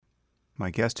My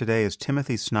guest today is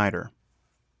Timothy Snyder.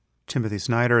 Timothy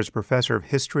Snyder is professor of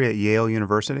history at Yale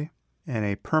University and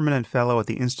a permanent fellow at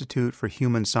the Institute for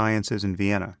Human Sciences in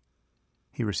Vienna.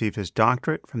 He received his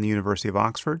doctorate from the University of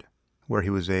Oxford, where he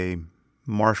was a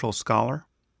Marshall Scholar.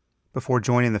 Before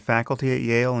joining the faculty at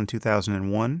Yale in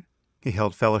 2001, he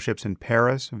held fellowships in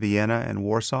Paris, Vienna, and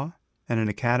Warsaw, and an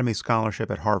Academy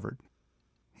Scholarship at Harvard.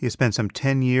 He has spent some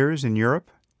 10 years in Europe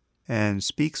and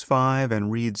speaks 5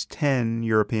 and reads 10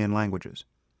 European languages.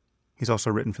 He's also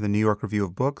written for the New York Review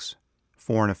of Books,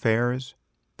 Foreign Affairs,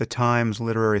 the Times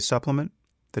Literary Supplement,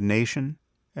 The Nation,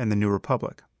 and the New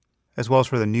Republic, as well as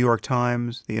for the New York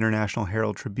Times, the International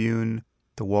Herald Tribune,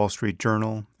 the Wall Street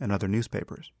Journal, and other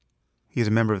newspapers. He is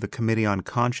a member of the Committee on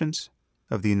Conscience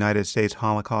of the United States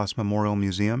Holocaust Memorial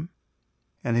Museum,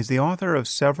 and he's the author of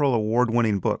several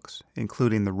award-winning books,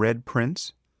 including The Red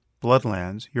Prince,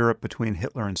 Bloodlands, Europe Between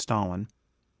Hitler and Stalin,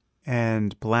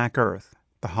 and Black Earth,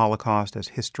 The Holocaust as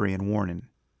History and Warning.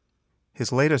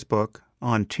 His latest book,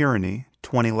 On Tyranny,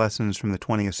 20 Lessons from the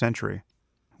 20th Century,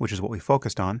 which is what we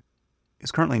focused on,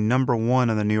 is currently number 1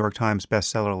 on the New York Times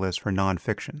bestseller list for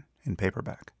nonfiction in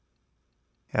paperback.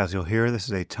 As you'll hear, this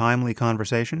is a timely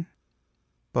conversation,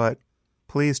 but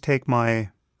please take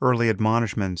my early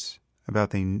admonishments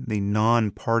about the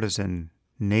nonpartisan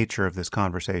nature of this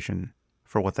conversation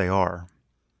for what they are.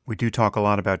 We do talk a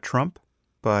lot about Trump,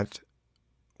 but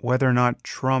whether or not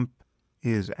Trump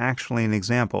is actually an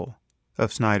example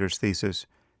of Snyder's thesis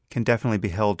can definitely be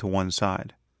held to one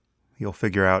side. You'll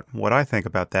figure out what I think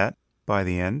about that by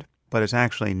the end, but it's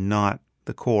actually not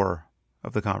the core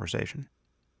of the conversation.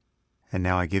 And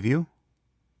now I give you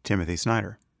Timothy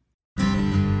Snyder.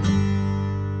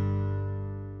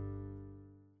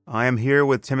 I am here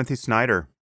with Timothy Snyder.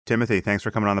 Timothy, thanks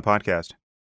for coming on the podcast.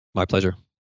 My pleasure.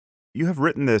 You have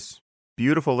written this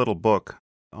beautiful little book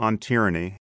on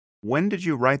tyranny. When did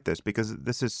you write this? Because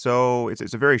this is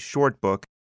it's a very short book.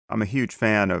 I'm a huge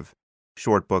fan of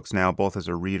short books now, both as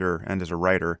a reader and as a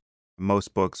writer.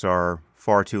 Most books are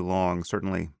far too long.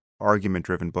 Certainly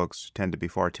argument-driven books tend to be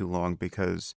far too long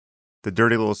because the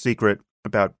dirty little secret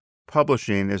about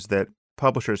publishing is that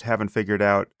publishers haven't figured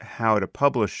out how to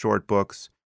publish short books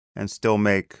and still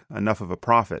make enough of a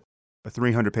profit. A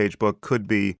 300-page book could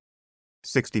be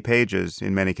 60 pages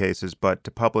in many cases, but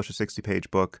to publish a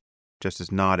 60-page book just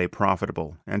is not a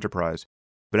profitable enterprise.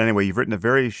 But anyway, you've written a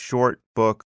very short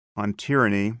book on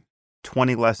tyranny,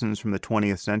 20 Lessons from the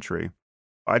 20th Century.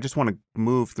 I just want to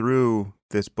move through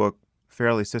this book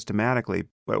fairly systematically.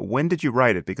 But when did you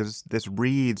write it? Because this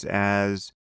reads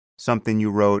as something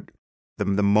you wrote the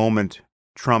moment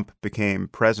Trump became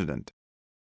president.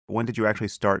 When did you actually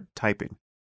start typing?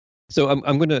 So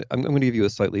I'm going to give you a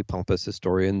slightly pompous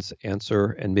historian's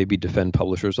answer and maybe defend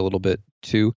publishers a little bit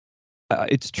too.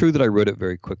 It's true that I wrote it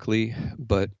very quickly,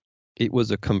 but it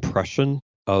was a compression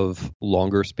of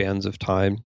longer spans of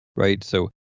time, right? So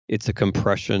it's a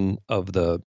compression of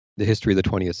the history of the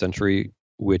 20th century,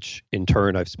 which in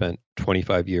turn I've spent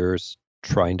 25 years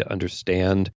trying to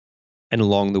understand. And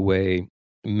along the way,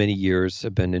 many years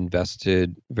have been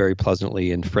invested very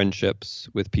pleasantly in friendships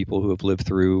with people who have lived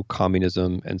through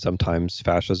communism and sometimes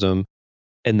fascism.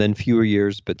 And then fewer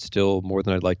years, but still more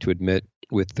than I'd like to admit,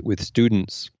 with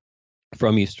students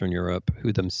from Eastern Europe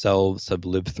who themselves have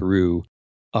lived through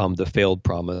the failed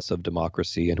promise of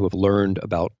democracy and who have learned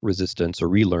about resistance or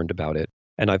relearned about it.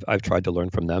 And I've tried to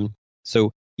learn from them.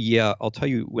 So yeah, I'll tell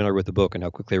you when I wrote the book and how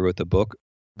quickly I wrote the book,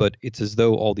 but it's as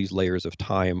though all these layers of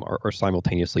time are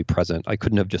simultaneously present. I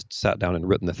couldn't have just sat down and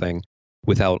written the thing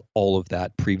without all of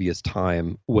that previous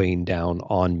time weighing down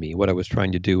on me. What I was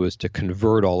trying to do was to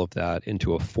convert all of that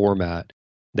into a format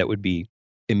that would be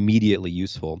immediately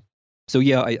useful. So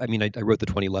yeah, I wrote the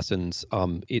 20 lessons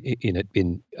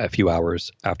in a few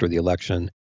hours after the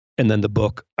election, and then the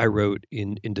book I wrote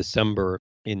in December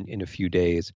in a few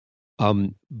days.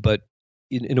 But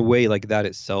in a way, like that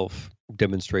itself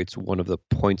demonstrates one of the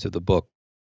points of the book,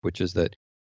 which is that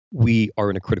we are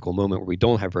in a critical moment where we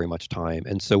don't have very much time,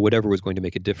 and so whatever was going to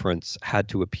make a difference had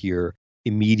to appear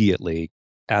immediately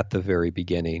at the very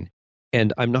beginning.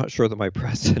 And I'm not sure that my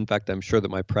press, in fact, I'm sure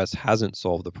that my press hasn't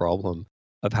solved the problem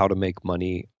of how to make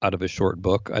money out of a short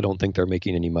book. I don't think they're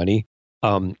making any money.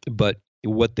 But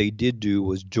what they did do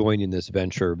was join in this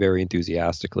venture very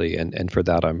enthusiastically. And for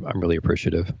that, I'm really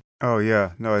appreciative. Oh,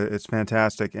 yeah. No, it's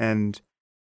fantastic. And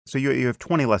so you have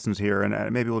 20 lessons here,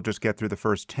 and maybe we'll just get through the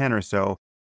first 10 or so.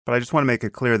 But I just want to make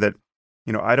it clear that,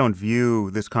 I don't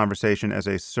view this conversation as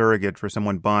a surrogate for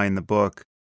someone buying the book,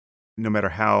 no matter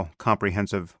how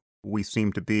comprehensive we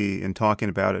seem to be in talking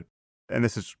about it. And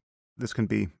this can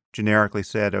be generically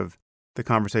said of the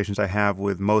conversations I have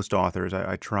with most authors.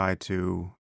 I try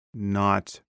to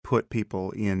not put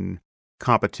people in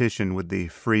competition with the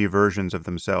free versions of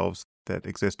themselves that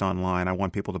exist online. I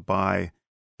want people to buy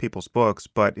people's books.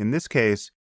 But in this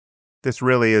case, this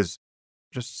really is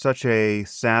just such a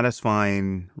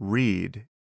satisfying read.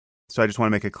 So I just want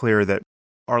to make it clear that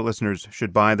our listeners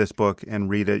should buy this book and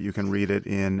read it. You can read it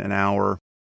in an hour.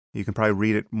 You can probably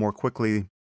read it more quickly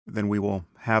than we will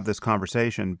have this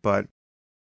conversation. But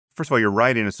first of all, your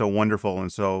writing is so wonderful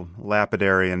and so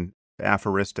lapidary and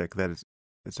aphoristic that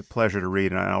it's a pleasure to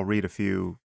read. And I'll read a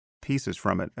few pieces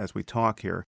from it as we talk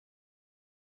here.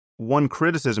 One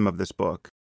criticism of this book,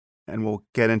 and we'll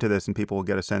get into this and people will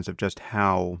get a sense of just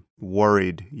how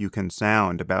worried you can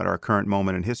sound about our current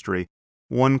moment in history.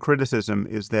 One criticism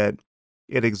is that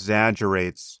it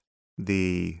exaggerates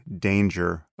the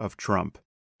danger of Trump.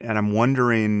 And I'm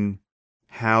wondering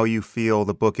how you feel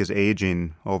the book is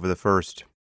aging over the first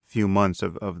few months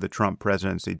of the Trump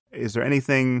presidency. Is there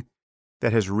anything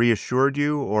that has reassured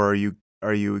you, or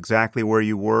are you exactly where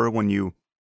you were when you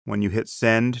hit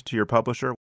send to your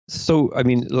publisher? So, I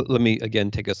mean, let me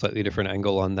again take a slightly different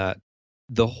angle on that.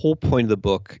 The whole point of the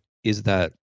book is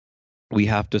that we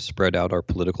have to spread out our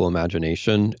political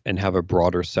imagination and have a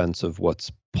broader sense of what's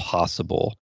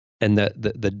possible. And that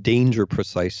the danger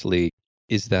precisely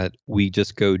is that we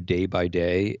just go day by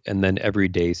day, and then every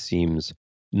day seems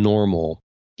normal.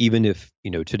 Even if,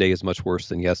 today is much worse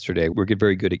than yesterday, we're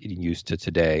very good at getting used to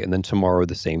today. And then tomorrow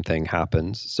the same thing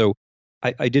happens. So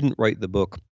I didn't write the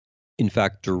book, in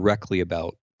fact, directly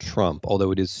about Trump,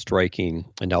 although it is striking,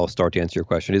 and now I'll start to answer your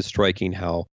question, it is striking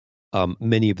how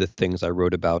many of the things I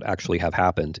wrote about actually have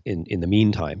happened in the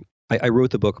meantime. I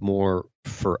wrote the book more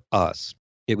for us.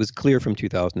 It was clear from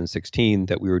 2016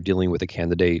 that we were dealing with a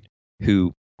candidate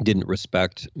who didn't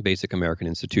respect basic American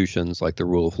institutions like the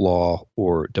rule of law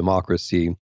or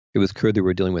democracy. It was clear that we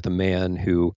were dealing with a man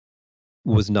who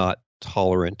was not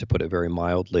tolerant, to put it very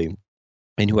mildly,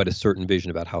 and who had a certain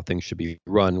vision about how things should be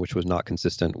run, which was not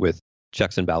consistent with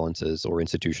checks and balances or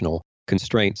institutional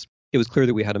constraints. It was clear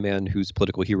that we had a man whose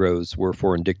political heroes were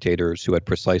foreign dictators who had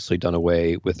precisely done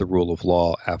away with the rule of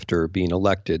law after being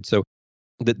elected. So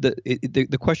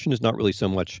the question is not really so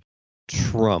much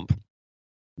Trump.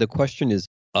 The question is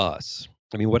us.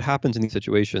 I mean, what happens in these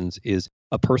situations is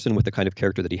a person with the kind of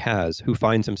character that he has, who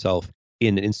finds himself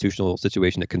in an institutional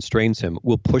situation that constrains him,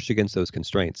 will push against those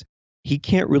constraints. He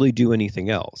can't really do anything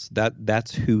else.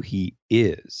 That's who he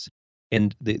is.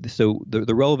 And so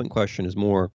the relevant question is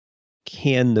more,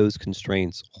 can those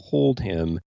constraints hold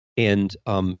him? And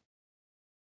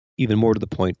even more to the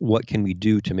point, what can we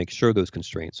do to make sure those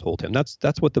constraints hold him?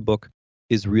 That's what the book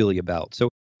is really about. So,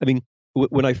 I mean,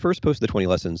 when I first posted the 20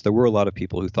 lessons, there were a lot of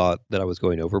people who thought that I was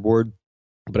going overboard.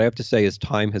 But I have to say, as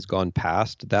time has gone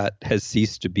past, that has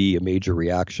ceased to be a major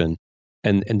reaction.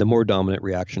 And the more dominant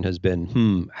reaction has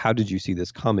been, how did you see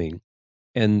this coming?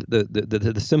 And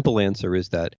the simple answer is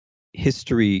that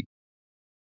history,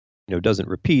 doesn't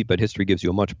repeat, but history gives you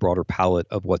a much broader palette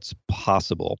of what's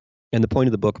possible. And the point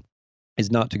of the book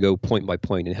is not to go point by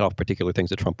point and hit off particular things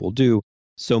that Trump will do,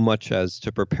 so much as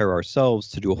to prepare ourselves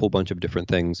to do a whole bunch of different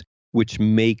things which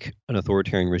make an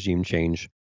authoritarian regime change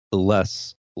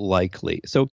less likely.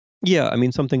 So, yeah, I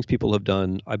mean, some things people have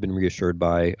done, I've been reassured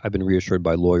by. I've been reassured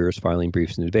by lawyers filing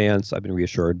briefs in advance. I've been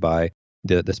reassured by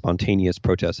the spontaneous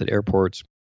protests at airports.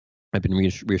 I've been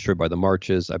reassured by the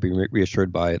marches. I've been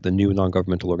reassured by the new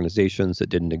non-governmental organizations that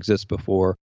didn't exist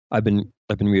before. I've been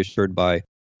reassured by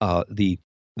the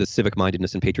civic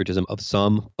mindedness and patriotism of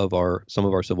some of our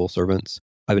civil servants.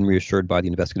 I've been reassured by the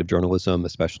investigative journalism,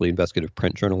 especially investigative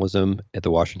print journalism at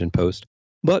the Washington Post.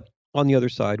 But on the other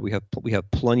side, we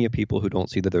have plenty of people who don't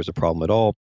see that there's a problem at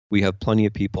all. We have plenty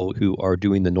of people who are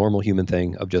doing the normal human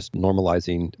thing of just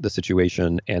normalizing the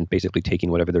situation and basically taking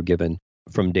whatever they're given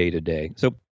from day to day.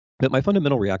 So but my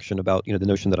fundamental reaction about the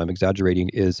notion that I'm exaggerating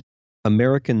is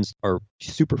Americans are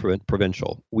super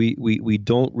provincial. We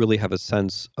don't really have a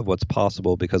sense of what's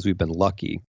possible because we've been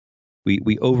lucky.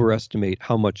 We overestimate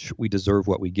how much we deserve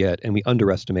what we get, and we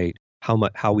underestimate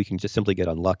how we can just simply get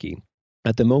unlucky.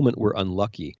 At the moment, we're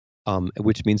unlucky,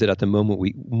 which means that at the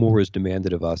moment more is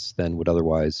demanded of us than would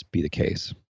otherwise be the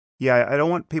case. Yeah, I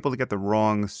don't want people to get the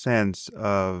wrong sense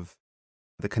of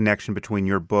the connection between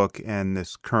your book and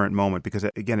this current moment, because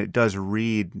again, it does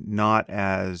read not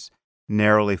as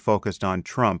narrowly focused on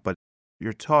Trump, but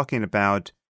you're talking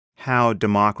about how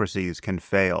democracies can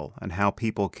fail and how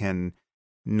people can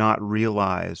not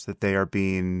realize that they are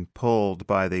being pulled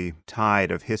by the tide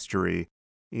of history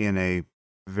in a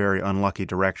very unlucky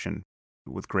direction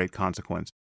with great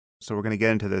consequence. So we're going to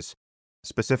get into this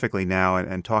specifically now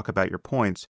and talk about your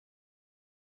points.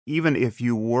 Even if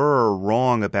you were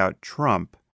wrong about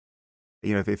Trump,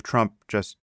 If Trump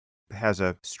just has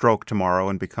a stroke tomorrow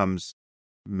and becomes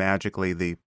magically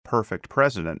the perfect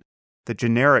president, the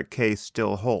generic case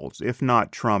still holds. If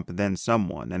not Trump, then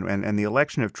someone. And the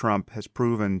election of Trump has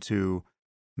proven to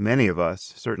many of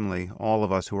us, certainly all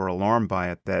of us who are alarmed by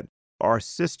it, that our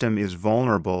system is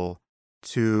vulnerable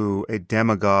to a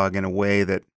demagogue in a way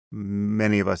that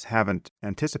many of us haven't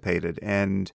anticipated.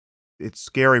 And it's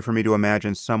scary for me to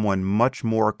imagine someone much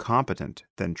more competent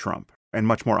than Trump and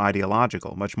much more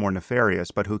ideological, much more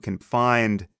nefarious, but who can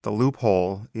find the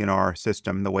loophole in our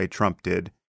system the way Trump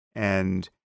did and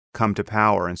come to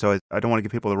power. And so I don't want to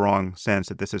give people the wrong sense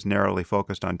that this is narrowly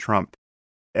focused on Trump.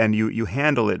 And you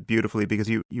handle it beautifully because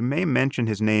you may mention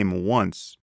his name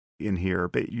once in here,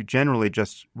 but you generally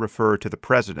just refer to the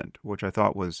president, which I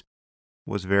thought was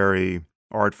very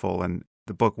artful, and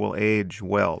the book will age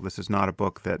well. This is not a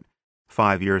book that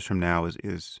 5 years from now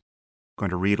is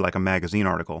going to read like a magazine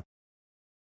article.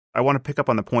 I want to pick up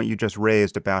on the point you just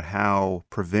raised about how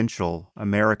provincial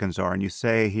Americans are. And you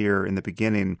say here in the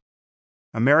beginning,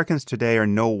 Americans today are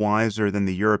no wiser than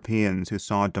the Europeans who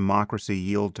saw democracy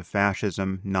yield to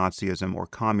fascism, Nazism, or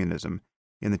communism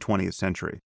in the 20th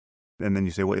century. And then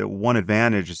you say, well, one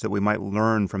advantage is that we might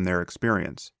learn from their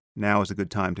experience. Now is a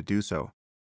good time to do so.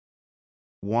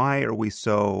 Why are we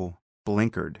so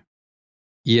blinkered?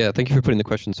 Yeah, thank you for putting the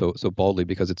question so baldly,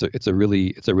 because it's a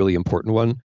really important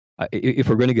one. If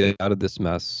we're going to get out of this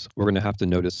mess, we're going to have to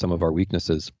notice some of our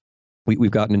weaknesses. We've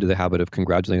gotten into the habit of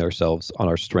congratulating ourselves on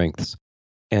our strengths,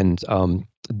 and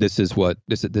this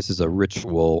is a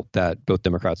ritual that both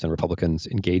Democrats and Republicans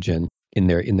engage in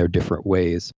their different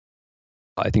ways.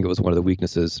 I think it was one of the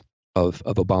weaknesses of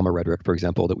Obama rhetoric, for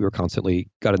example, that we were constantly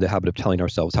got into the habit of telling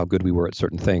ourselves how good we were at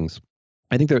certain things.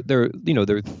 I think there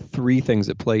are three things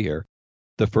at play here.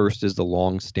 The first is the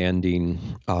long-standing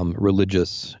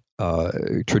religious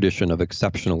tradition of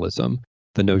exceptionalism,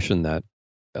 the notion that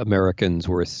Americans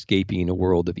were escaping a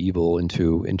world of evil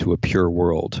into a pure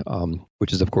world,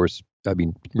 which is, of course,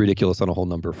 ridiculous on a whole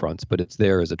number of fronts, but it's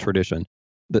there as a tradition.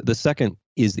 The second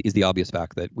is the obvious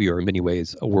fact that we are in many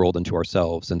ways a world unto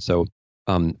ourselves, and so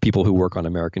people who work on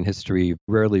American history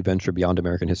rarely venture beyond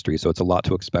American history. So it's a lot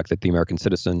to expect that the American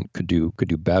citizen could do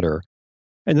better.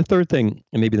 And the third thing,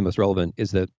 and maybe the most relevant,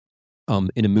 is that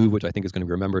in a move which I think is going to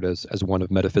be remembered as one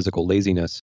of metaphysical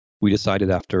laziness, we decided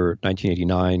after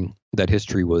 1989 that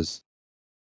history was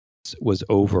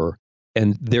over,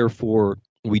 and therefore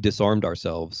we disarmed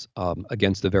ourselves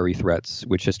against the very threats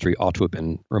which history ought to have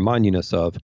been reminding us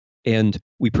of, and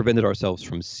we prevented ourselves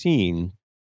from seeing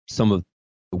some of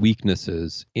the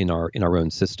weaknesses in our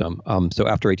own system. So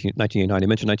after 1989, I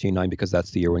mentioned 1989 because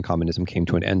that's the year when communism came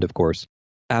to an end, of course.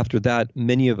 After that,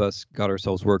 many of us got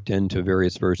ourselves worked into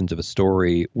various versions of a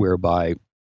story whereby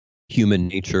human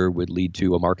nature would lead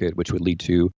to a market, which would lead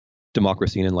to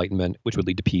democracy and enlightenment, which would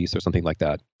lead to peace or something like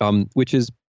that, which is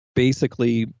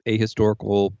basically a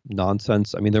historical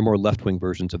nonsense. I mean, there are more left-wing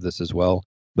versions of this as well,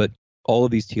 but all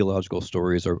of these theological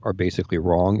stories are basically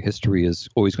wrong. History is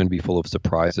always going to be full of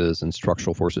surprises and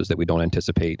structural forces that we don't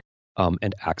anticipate,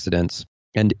 and accidents.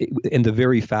 And the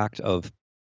very fact of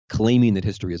claiming that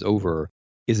history is over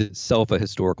is itself a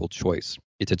historical choice.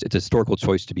 It's a historical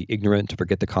choice to be ignorant, to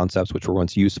forget the concepts which were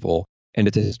once useful, and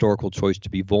it's a historical choice to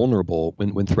be vulnerable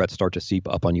when threats start to seep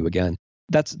up on you again.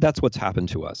 That's what's happened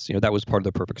to us. That was part of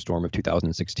the perfect storm of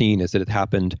 2016, is that it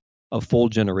happened a full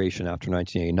generation after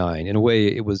 1989. In a way,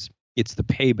 it's the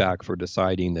payback for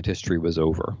deciding that history was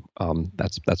over.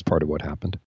 That's part of what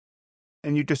happened.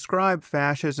 And you describe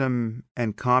fascism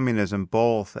and communism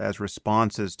both as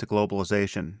responses to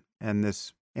globalization, and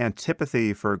this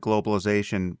antipathy for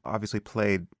globalization obviously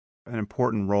played an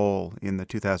important role in the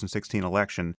 2016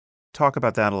 election. Talk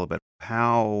about that a little bit.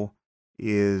 How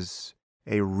is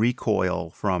a recoil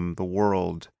from the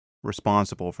world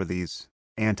responsible for these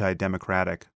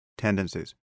anti-democratic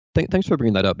tendencies? Thanks for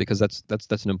bringing that up, because that's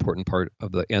an important part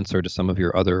of the answer to some of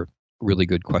your other really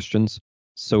good questions.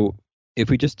 So if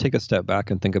we just take a step back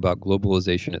and think about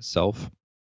globalization itself,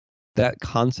 that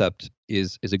concept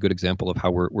is a good example of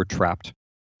how we're trapped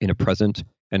in a present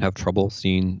and have trouble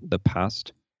seeing the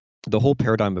past. The whole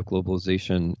paradigm of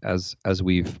globalization, as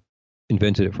we've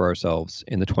invented it for ourselves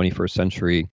in the 21st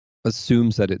century,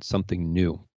 assumes that it's something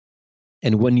new.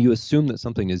 And when you assume that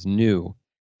something is new,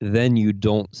 then you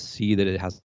don't see that it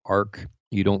has arc,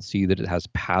 you don't see that it has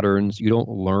patterns, you don't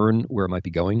learn where it might be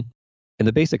going. And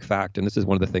the basic fact, and this is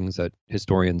one of the things that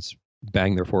historians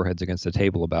bang their foreheads against the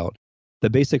table about, the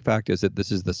basic fact is that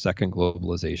this is the second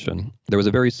globalization. There was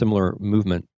a very similar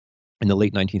movement in the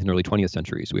late 19th and early 20th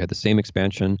centuries. We had the same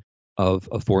expansion of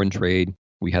foreign trade.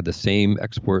 We had the same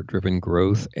export-driven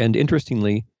growth. And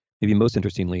interestingly, maybe most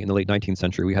interestingly, in the late 19th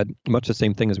century, we had much the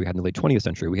same thing as we had in the late 20th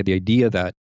century. We had the idea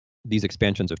that these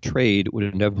expansions of trade would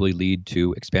inevitably lead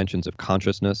to expansions of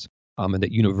consciousness, and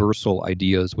that universal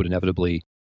ideas would inevitably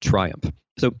triumph.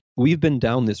 So we've been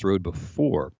down this road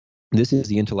before. This is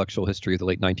the intellectual history of the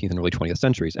late 19th and early 20th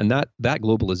centuries. And that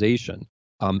globalization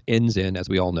ends in, as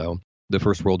we all know, the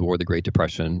First World War, the Great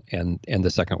Depression, and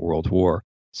the Second World War.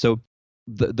 So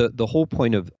the whole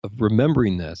point of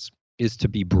remembering this is to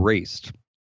be braced.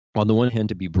 On the one hand,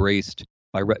 to be braced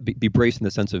be braced in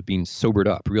the sense of being sobered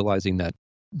up, realizing that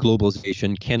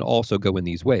globalization can also go in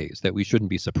these ways, that we shouldn't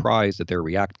be surprised that there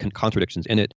are contradictions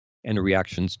in it and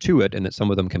reactions to it, and that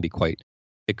some of them can be quite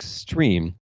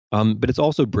extreme. But it's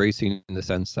also bracing in the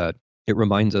sense that it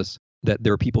reminds us that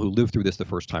there are people who lived through this the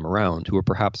first time around, who are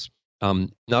perhaps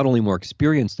not only more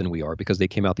experienced than we are because they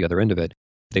came out the other end of it,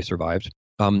 they survived,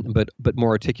 but more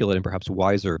articulate and perhaps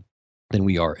wiser than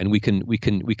we are, and we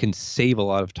can save a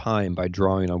lot of time by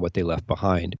drawing on what they left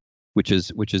behind, which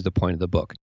is the point of the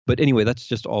book. But anyway, that's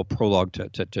just all prologue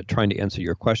to trying to answer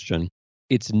your question.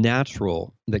 It's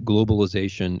natural that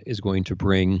globalization is going to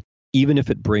bring, even if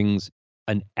it brings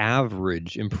an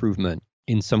average improvement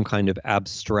in some kind of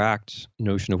abstract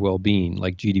notion of well-being,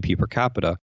 like GDP per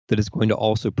capita, that is going to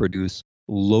also produce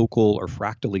local or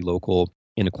fractally local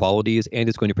inequalities, and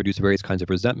it's going to produce various kinds of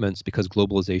resentments, because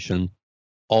globalization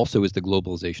also is the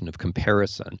globalization of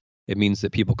comparison. It means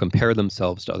that people compare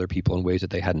themselves to other people in ways that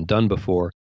they hadn't done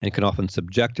before, and can often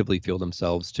subjectively feel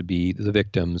themselves to be the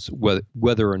victims,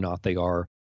 whether or not they are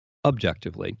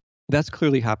objectively. That's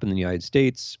clearly happened in the United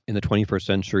States in the 21st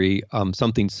century.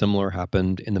 Something similar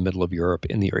happened in the middle of Europe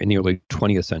in the early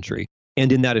 20th century.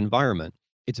 And in that environment,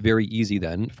 it's very easy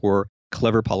then for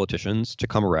clever politicians to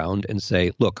come around and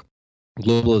say, look,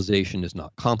 globalization is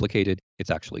not complicated. It's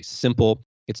actually simple.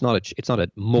 It's not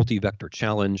a multi-vector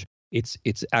challenge.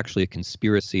 It's actually a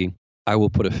conspiracy. I will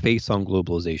put a face on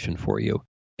globalization for you.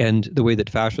 And the way that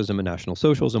fascism and National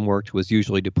Socialism worked was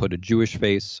usually to put a Jewish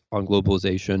face on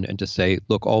globalization and to say,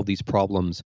 look, all these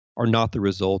problems are not the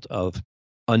result of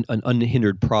an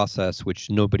unhindered process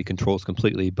which nobody controls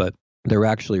completely, but they're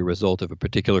actually a result of a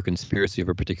particular conspiracy of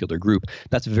a particular group.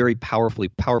 That's very powerful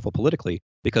politically,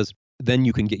 because then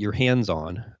you can get your hands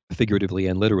on, figuratively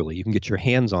and literally, you can get your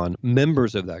hands on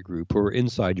members of that group who are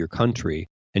inside your country,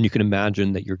 and you can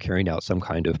imagine that you're carrying out some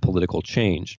kind of political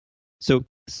change. So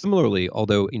similarly,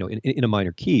 although in a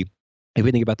minor key, if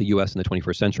we think about the U.S. in the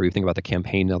 21st century, if we think about the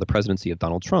campaign, now the presidency of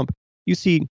Donald Trump, you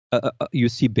see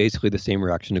basically the same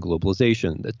reaction to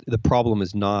globalization. The problem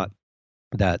is not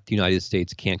that the United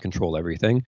States can't control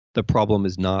everything. The problem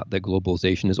is not that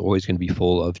globalization is always going to be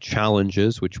full of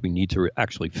challenges which we need to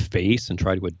actually face and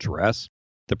try to address.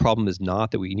 The problem is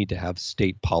not that we need to have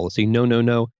state policy.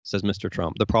 No, says Mr.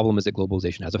 Trump. The problem is that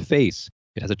globalization has a face.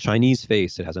 It has a Chinese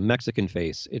face. It has a Mexican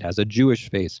face. It has a Jewish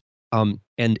face. And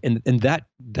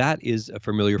that is a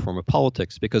familiar form of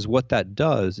politics, because what that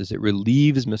does is it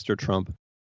relieves Mr. Trump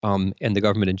and the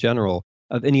government in general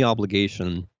of any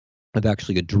obligation of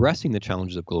actually addressing the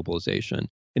challenges of globalization.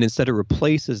 And instead it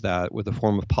replaces that with a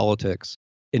form of politics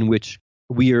in which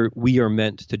we are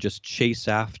meant to just chase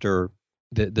after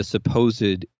the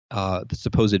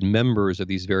supposed members of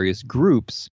these various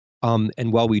groups.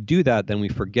 And while we do that, then we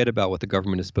forget about what the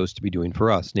government is supposed to be doing for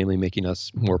us, namely making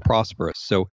us more prosperous.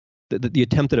 So the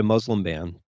attempt at a Muslim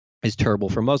ban is terrible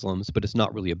for Muslims, but it's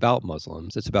not really about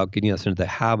Muslims. It's about getting us into the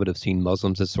habit of seeing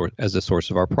Muslims as the source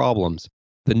of our problems.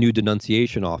 The new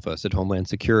denunciation office at Homeland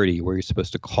Security, where you're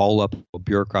supposed to call up a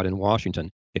bureaucrat in Washington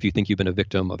if you think you've been a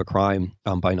victim of a crime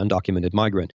by an undocumented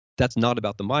migrant. That's not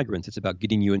about the migrants. It's about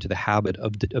getting you into the habit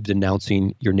of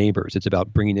denouncing your neighbors. It's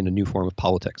about bringing in a new form of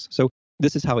politics. So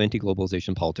this is how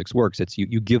anti-globalization politics works. It's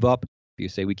you give up. You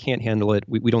say we can't handle it.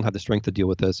 We don't have the strength to deal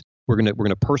with this. We're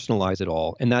gonna personalize it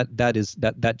all, and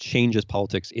that changes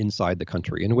politics inside the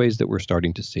country in ways that we're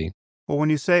starting to see. Well, when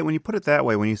you put it that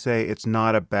way, when you say it's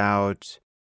not about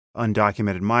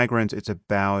undocumented migrants, it's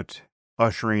about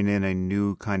ushering in a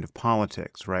new kind of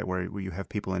politics, right, where you have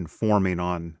people informing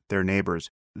on their neighbors.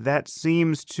 That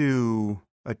seems to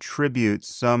attribute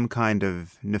some kind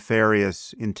of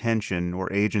nefarious intention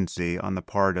or agency on the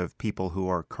part of people who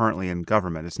are currently in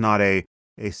government. It's not a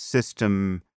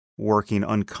system working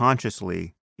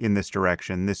unconsciously in this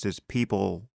direction. This is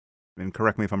people, and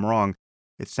correct me if I'm wrong,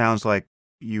 it sounds like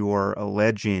you are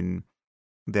alleging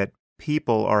that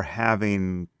people are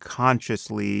having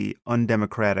consciously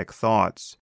undemocratic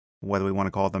thoughts, whether we want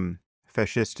to call them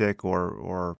fascistic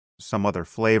or some other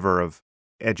flavor of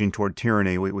edging toward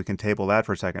tyranny. We can table that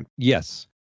for a second. Yes,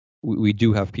 we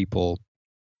do have people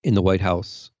in the White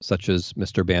House, such as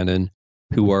Mr. Bannon,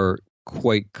 who are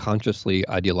quite consciously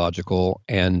ideological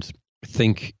and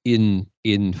think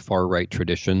in far right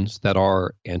traditions that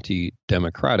are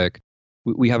anti-democratic.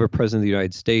 We have a president of the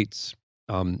United States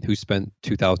who spent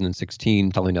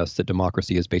 2016 telling us that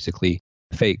democracy is basically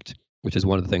faked, which is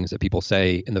one of the things that people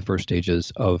say in the first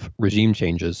stages of regime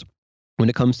changes. When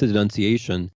it comes to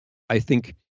denunciation, I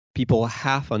think people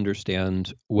half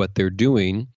understand what they're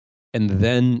doing, and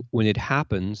then when it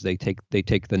happens, they take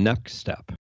the next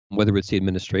step, whether it's the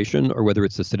administration or whether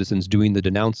it's the citizens doing the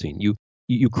denouncing.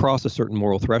 You cross a certain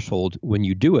moral threshold when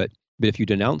you do it, but if you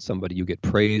denounce somebody, you get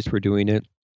praised for doing it,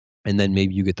 and then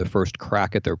maybe you get the first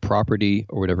crack at their property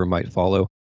or whatever might follow,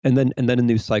 and then a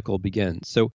new cycle begins.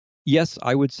 So yes,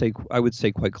 I would say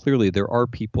quite clearly there are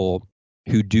people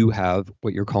who do have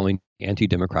what you're calling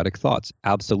anti-democratic thoughts.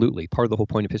 Absolutely. Part of the whole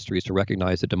point of history is to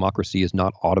recognize that democracy is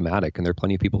not automatic, and there are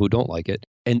plenty of people who don't like it.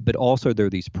 But also there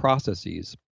are these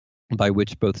processes by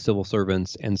which both civil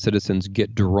servants and citizens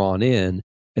get drawn in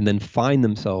and then find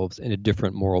themselves in a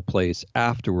different moral place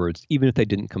afterwards, even if they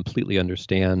didn't completely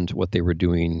understand what they were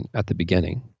doing at the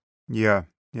beginning. Yeah.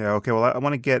 Yeah. Okay. Well, I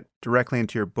want to get directly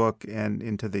into your book and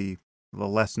into the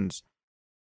lessons.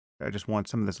 I just want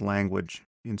some of this language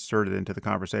inserted into the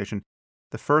conversation.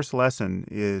 The first lesson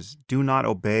is do not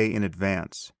obey in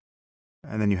advance.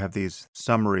 And then you have these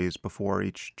summaries before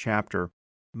each chapter.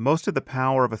 Most of the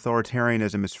power of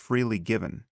authoritarianism is freely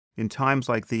given. In times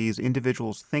like these,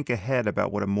 individuals think ahead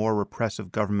about what a more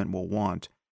repressive government will want,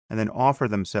 and then offer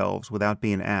themselves without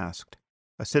being asked.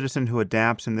 A citizen who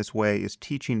adapts in this way is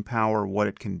teaching power what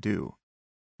it can do.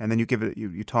 And then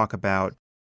you talk about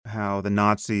how the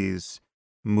Nazis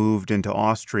moved into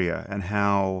Austria and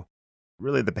how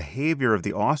really the behavior of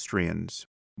the Austrians,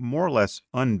 more or less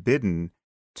unbidden,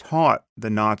 taught the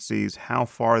Nazis how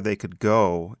far they could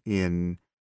go in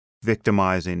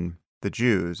victimizing the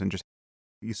Jews. And just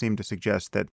you seem to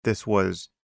suggest that there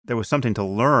was something to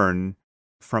learn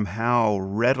from how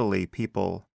readily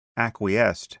people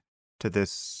acquiesced to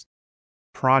this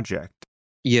project.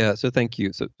 Yeah, so thank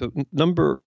you. So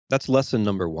that's lesson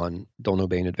number one, don't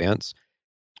obey in advance.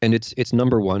 And it's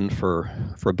number one for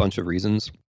a bunch of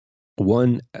reasons.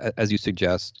 One, as you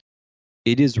suggest,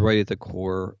 it is right at the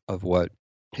core of what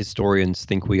historians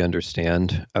think we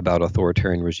understand about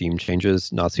authoritarian regime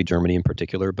changes, Nazi Germany in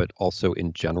particular, but also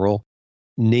in general.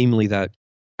 Namely that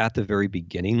at the very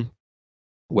beginning,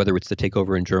 whether it's the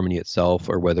takeover in Germany itself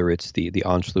or whether it's the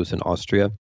Anschluss in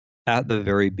Austria, at the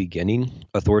very beginning,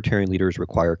 authoritarian leaders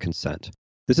require consent.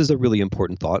 This is a really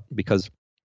important thought because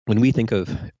when we think of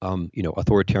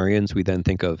authoritarians, we then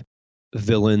think of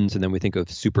villains, and then we think of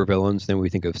supervillains, then we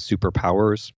think of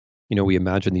superpowers. We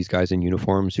imagine these guys in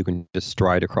uniforms who can just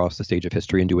stride across the stage of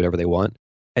history and do whatever they want.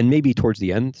 And maybe towards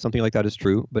the end, something like that is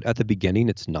true, but at the beginning,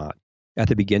 it's not. At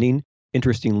the beginning,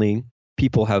 interestingly,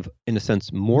 people have, in a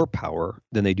sense, more power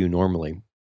than they do normally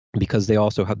because they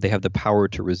have the power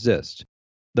to resist.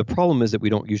 The problem is that we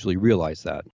don't usually realize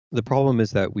that. The problem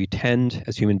is that we tend,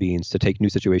 as human beings, to take new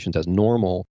situations as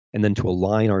normal and then to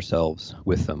align ourselves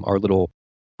with them. Our little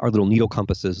needle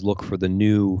compasses look for the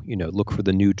new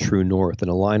true north and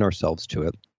align ourselves to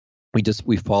it.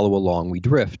 We follow along, we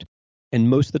drift. And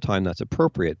most of the time that's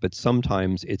appropriate, but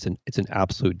sometimes it's an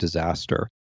absolute disaster.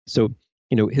 So,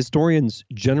 historians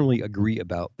generally agree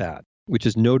about that, which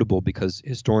is notable because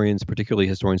historians, particularly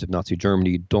historians of Nazi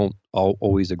Germany, don't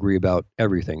always agree about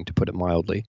everything, to put it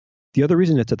mildly. The other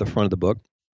reason it's at the front of the book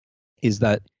is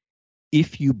that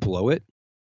if you blow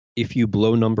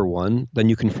number one, then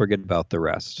you can forget about the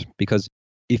rest. Because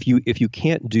if you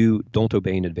can't don't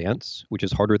obey in advance, which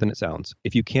is harder than it sounds,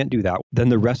 if you can't do that, then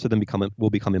the rest of them will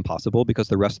become impossible because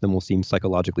the rest of them will seem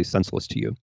psychologically senseless to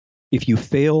you. If you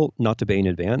fail not to obey in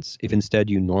advance, if instead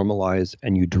you normalize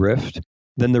and you drift,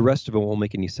 then the rest of it won't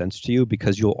make any sense to you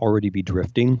because you'll already be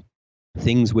drifting.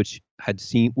 Things which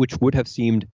would have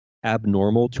seemed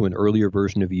abnormal to an earlier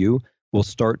version of you will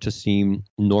start to seem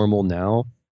normal now.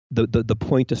 The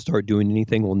point to start doing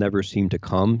anything will never seem to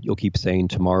come. You'll keep saying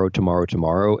tomorrow, tomorrow,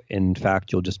 tomorrow. In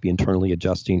fact, you'll just be internally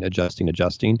adjusting,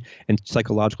 and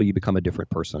psychologically you become a different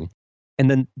person.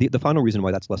 And then the final reason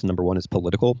why that's lesson number one is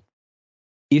political.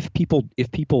 If people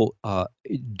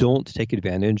don't take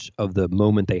advantage of the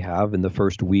moment they have in the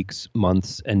first weeks,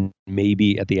 months, and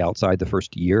maybe at the outside the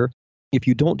first year, if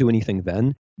you don't do anything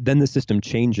then the system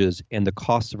changes and the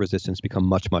costs of resistance become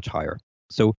much, much higher.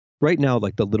 So right now,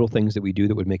 like the little things that we do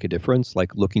that would make a difference,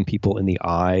 like looking people in the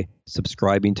eye,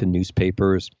 subscribing to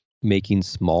newspapers, making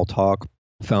small talk,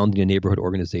 founding a neighborhood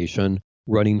organization,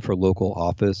 running for local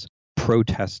office,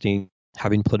 protesting,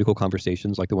 having political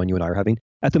conversations like the one you and I are having.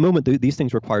 At the moment, these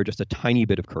things require just a tiny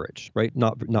bit of courage, right?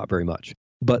 Not very much.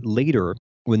 But later,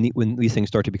 when these things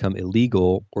start to become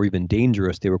illegal or even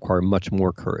dangerous, they require much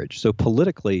more courage. So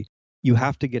politically, you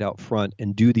have to get out front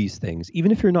and do these things,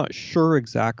 even if you're not sure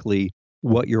exactly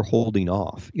what you're holding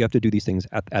off. You have to do these things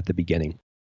at the beginning.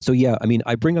 So yeah, I mean,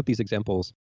 I bring up these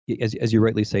examples, as you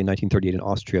rightly say, 1938 in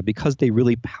Austria, because they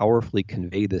really powerfully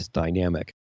convey this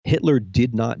dynamic. Hitler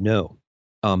did not know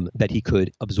that he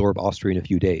could absorb Austria in a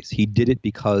few days. He did it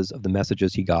because of the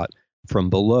messages he got from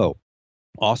below.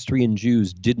 Austrian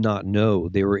Jews did not know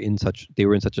they were in such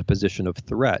a position of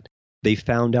threat. They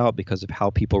found out because of how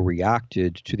people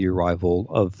reacted to the arrival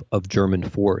of German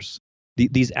force.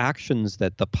 These actions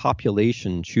that the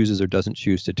population chooses or doesn't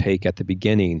choose to take at the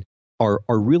beginning are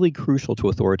really crucial to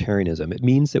authoritarianism. It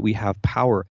means that we have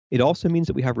power. It also means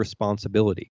that we have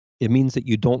responsibility. It means that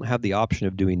you don't have the option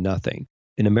of doing nothing.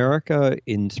 In America,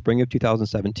 in spring of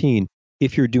 2017,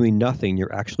 if you're doing nothing,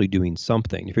 you're actually doing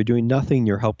something. If you're doing nothing,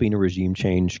 you're helping a regime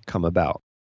change come about.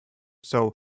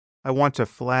 So I want to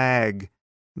flag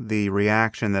the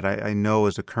reaction that I know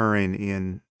is occurring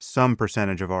in some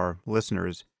percentage of our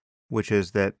listeners, which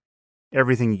is that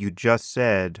everything you just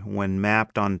said, when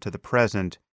mapped onto the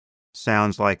present,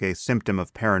 sounds like a symptom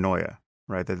of paranoia,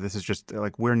 right? That this is just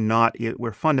like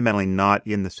we're fundamentally not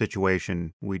in the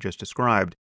situation we just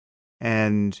described.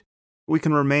 And we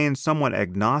can remain somewhat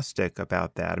agnostic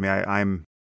about that. I mean,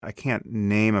 I can't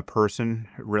name a person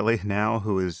really now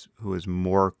who is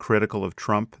more critical of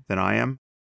Trump than I am.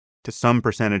 To some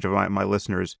percentage of my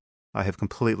listeners, I have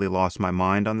completely lost my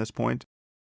mind on this point.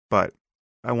 But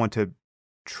I want to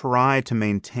try to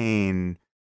maintain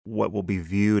what will be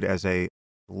viewed as a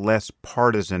less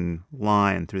partisan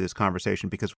line through this conversation,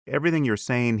 because everything you're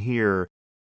saying here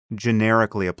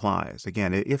generically applies.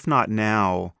 Again, if not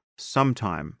now,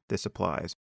 sometime this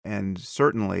applies. And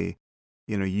certainly,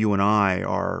 you and I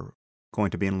are going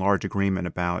to be in large agreement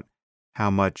about how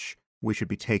much we should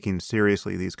be taking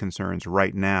seriously these concerns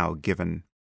right now, given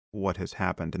what has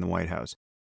happened in the White House.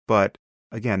 But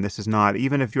again, this is not,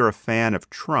 even if you're a fan of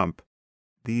Trump,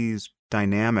 these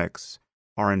dynamics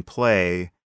are in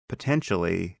play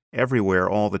potentially everywhere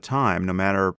all the time, no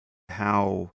matter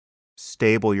how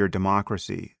stable your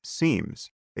democracy seems.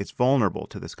 It's vulnerable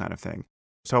to this kind of thing.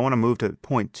 So I want to move to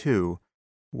point 2,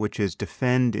 which is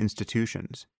defend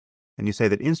institutions. And you say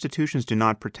that institutions do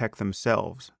not protect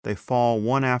themselves. They fall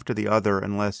one after the other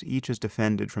unless each is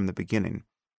defended from the beginning.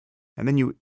 And then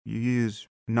you use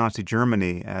Nazi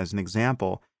Germany as an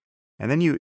example. And then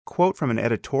you quote from an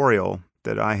editorial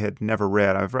that I had never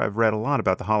read. I've read a lot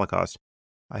about the Holocaust.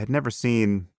 I had never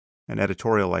seen an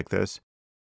editorial like this.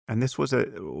 And this was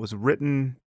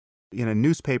written in a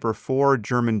newspaper for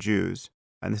German Jews.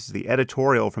 And this is the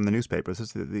editorial from the newspaper. This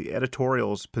is the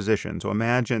editorial's position. So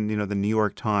imagine, the New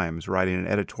York Times writing an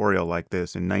editorial like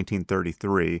this in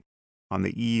 1933 on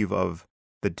the eve of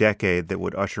the decade that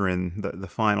would usher in the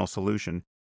final solution.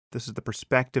 This is the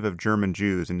perspective of German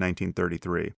Jews in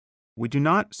 1933. We do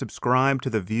not subscribe to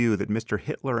the view that Mr.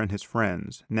 Hitler and his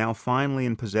friends, now finally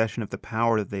in possession of the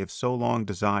power that they have so long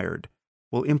desired,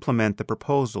 will implement the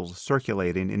proposals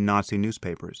circulating in Nazi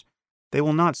newspapers. They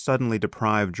will not suddenly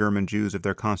deprive German Jews of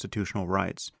their constitutional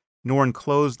rights, nor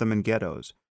enclose them in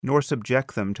ghettos, nor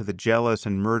subject them to the jealous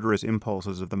and murderous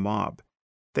impulses of the mob.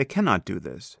 They cannot do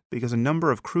this, because a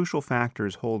number of crucial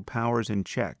factors hold powers in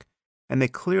check, and they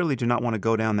clearly do not want to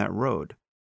go down that road.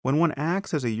 When one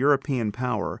acts as a European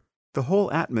power, the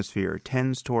whole atmosphere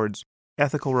tends towards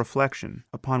ethical reflection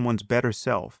upon one's better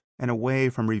self and away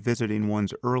from revisiting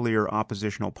one's earlier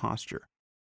oppositional posture.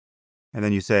 And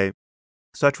then you say,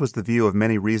 such was the view of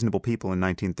many reasonable people in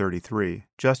 1933,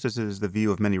 just as it is the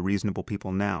view of many reasonable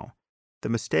people now. The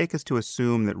mistake is to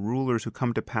assume that rulers who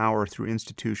come to power through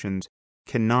institutions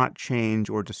cannot change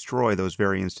or destroy those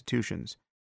very institutions,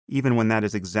 even when that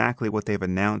is exactly what they've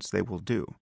announced they will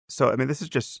do. So, I mean, this is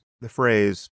just the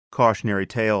phrase cautionary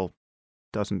tale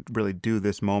doesn't really do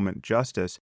this moment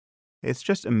justice. It's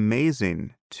just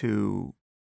amazing to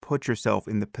put yourself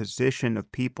in the position of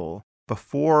people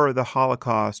before the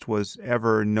Holocaust was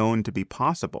ever known to be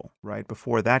possible, right?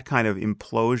 Before that kind of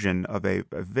implosion of a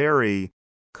very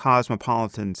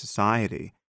cosmopolitan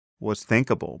society was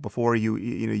thinkable, before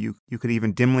you could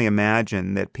even dimly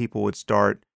imagine that people would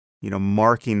start,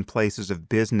 marking places of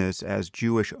business as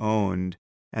Jewish owned,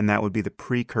 and that would be the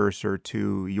precursor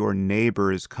to your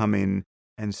neighbors coming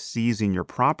and seizing your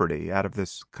property out of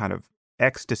this kind of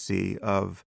ecstasy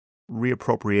of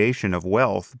reappropriation of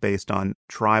wealth based on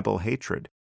tribal hatred.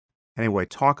 Anyway,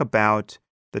 talk about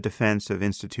the defense of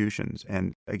institutions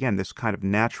and, again, this kind of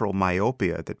natural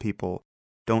myopia that people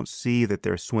don't see that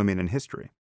they're swimming in history.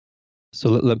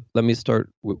 So let me start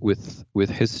with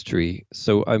history.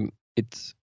 So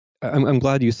I'm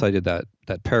glad you cited that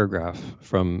paragraph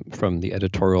from the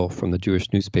editorial from the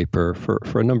Jewish newspaper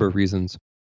for a number of reasons.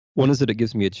 One is that it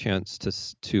gives me a chance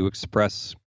to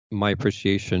express my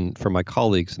appreciation for my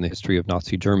colleagues in the history of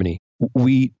Nazi Germany.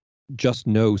 We just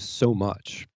know so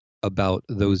much about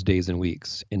those days and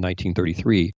weeks in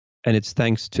 1933, and it's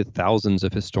thanks to thousands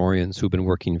of historians who've been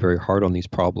working very hard on these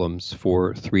problems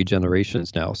for 3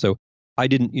 generations now. So I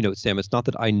didn't, Sam, it's not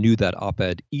that I knew that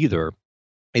op-ed either.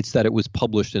 It's that it was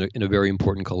published in a very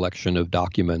important collection of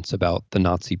documents about the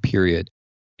Nazi period.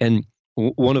 And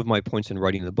one of my points in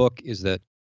writing the book is that,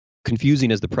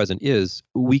 confusing as the present is,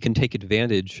 we can take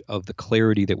advantage of the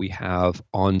clarity that we have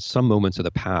on some moments of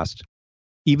the past,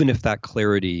 even if that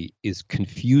clarity is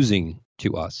confusing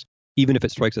to us, even if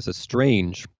it strikes us as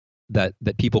strange that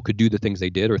people could do the things they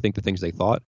did or think the things they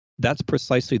thought. That's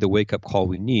precisely the wake-up call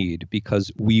we need, because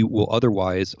we will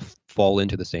otherwise fall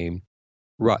into the same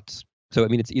ruts. So, I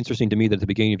mean, it's interesting to me that at the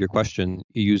beginning of your question,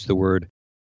 you used the word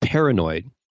paranoid.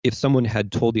 If someone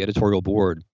had told the editorial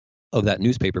board of that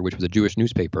newspaper, which was a Jewish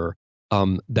newspaper,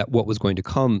 that what was going to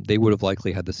come, they would have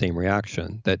likely had the same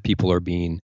reaction, that people are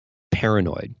being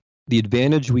paranoid. The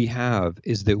advantage we have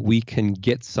is that we can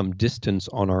get some distance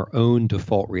on our own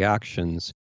default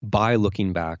reactions by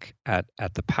looking back at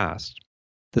the past.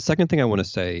 The second thing I want to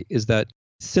say is that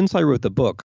since I wrote the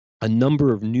book, a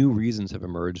number of new reasons have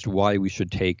emerged why we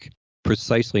should take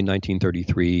precisely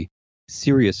 1933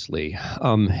 seriously.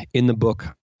 In the book,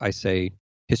 I say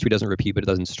history doesn't repeat, but it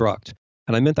does instruct.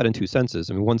 And I meant that in two senses.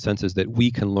 I mean, one sense is that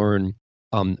we can learn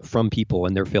from people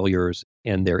and their failures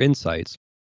and their insights.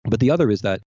 But the other is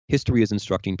that history is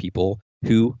instructing people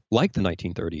who like the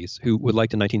 1930s, who would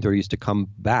like the 1930s to come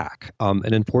back.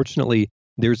 And unfortunately,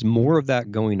 there's more of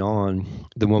that going on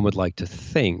than one would like to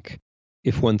think.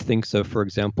 If one thinks of, for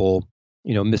example,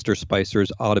 Mr.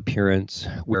 Spicer's odd appearance,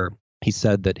 where he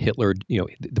said that Hitler,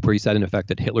 where he said in effect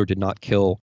that Hitler did not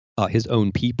kill his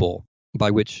own people, by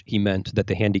which he meant that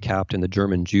the handicapped and the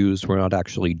German Jews were not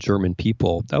actually German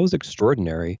people. That was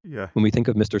extraordinary. Yeah. When we think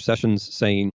of Mr. Sessions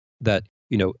saying that,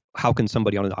 how can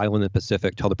somebody on an island in the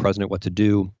Pacific tell the president what to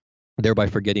do, thereby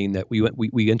forgetting that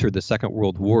we entered the Second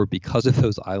World War because of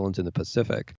those islands in the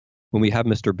Pacific. When we have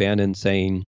Mr. Bannon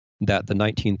saying that the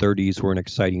 1930s were an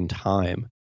exciting time,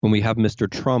 when we have Mr.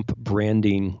 Trump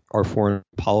branding our foreign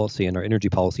policy and our energy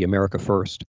policy America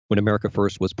First, when America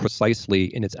First was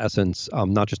precisely in its essence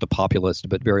not just a populist,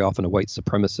 but very often a white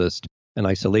supremacist and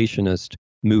isolationist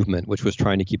movement, which was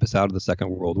trying to keep us out of the Second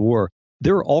World War.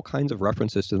 There are all kinds of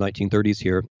references to the 1930s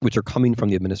here, which are coming from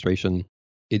the administration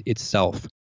itself.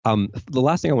 The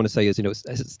last thing I want to say is,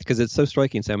 because it's so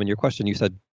striking, Sam, in your question, you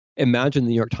said, imagine the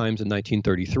New York Times in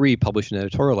 1933 published an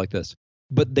editorial like this.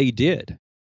 But they did.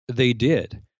 They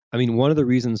did. I mean, one of the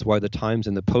reasons why the Times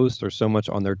and the Post are so much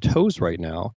on their toes right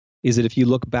now is that if you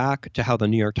look back to how the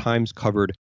New York Times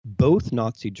covered both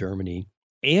Nazi Germany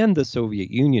and the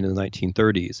Soviet Union in the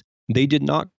 1930s, they did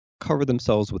not cover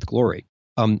themselves with glory.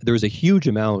 There was a huge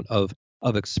amount of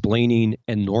explaining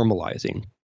and normalizing.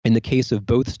 In the case of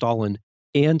both Stalin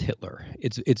and Hitler,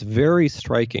 it's very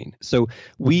striking. So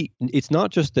it's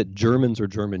not just that Germans or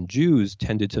German Jews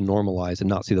tended to normalize and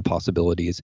not see the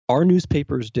possibilities. Our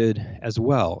newspapers did as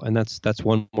well, and that's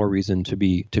one more reason to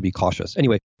be cautious.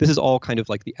 Anyway, this is all kind of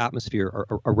like the atmosphere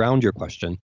around your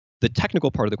question. The technical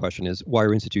part of the question is, why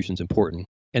are institutions important?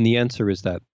 And the answer is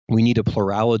that we need a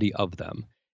plurality of them.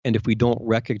 And if we don't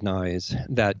recognize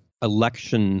that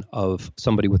election of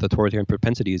somebody with authoritarian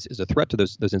propensities is a threat to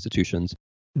those institutions,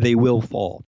 they will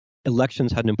fall.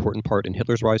 Elections had an important part in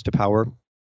Hitler's rise to power.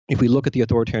 If we look at the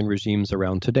authoritarian regimes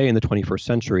around today in the 21st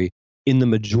century, in the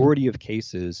majority of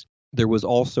cases, there was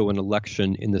also an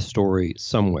election in the story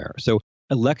somewhere. So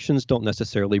elections don't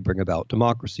necessarily bring about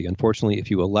democracy. Unfortunately,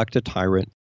 if you elect a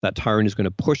tyrant, that tyrant is going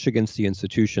to push against the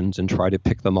institutions and try to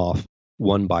pick them off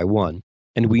one by one.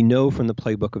 And we know from the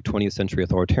playbook of 20th century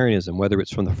authoritarianism, whether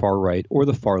it's from the far right or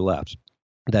the far left,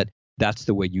 that that's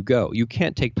the way you go. You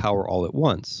can't take power all at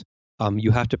once. You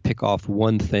have to pick off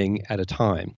one thing at a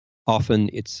time. Often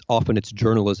it's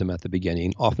journalism at the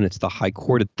beginning. Often it's the high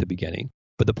court at the beginning.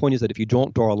 But the point is that if you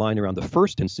don't draw a line around the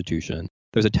first institution,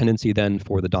 there's a tendency then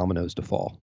for the dominoes to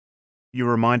fall. You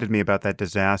reminded me about that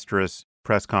disastrous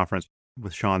press conference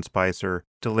with Sean Spicer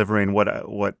delivering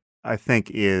what I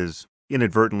think is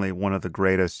inadvertently one of the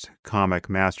greatest comic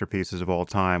masterpieces of all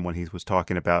time, when he was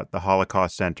talking about the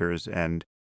Holocaust centers and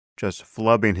just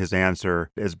flubbing his answer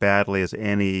as badly as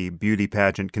any beauty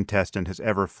pageant contestant has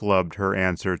ever flubbed her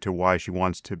answer to why she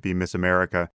wants to be Miss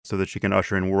America so that she can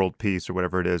usher in world peace or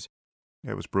whatever it is.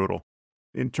 It was brutal.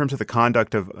 In terms of the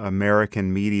conduct of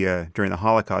American media during the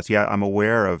Holocaust, yeah, I'm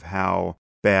aware of how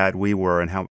bad we were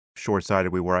and how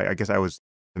short-sighted we were. I guess I was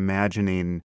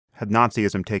imagining, had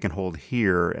Nazism taken hold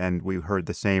here, and we heard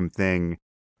the same thing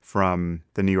from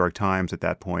the New York Times at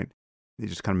that point,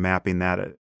 just kind of mapping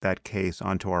that case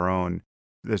onto our own.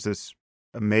 There's this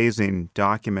amazing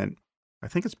document. I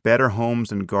think it's Better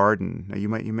Homes and Garden. Now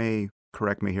you may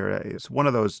correct me here. It's one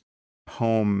of those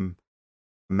home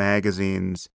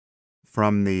magazines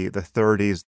from the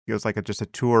 30s. It was like just a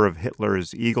tour of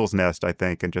Hitler's Eagle's Nest, I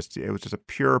think, and it was just a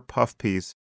pure puff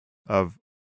piece of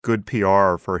good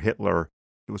PR for Hitler.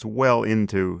 It was well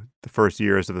into the first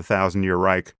years of the Thousand-Year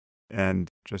Reich and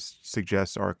just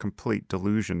suggests our complete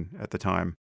delusion at the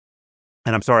time.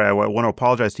 And I'm sorry, I want to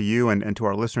apologize to you and to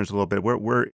our listeners a little bit.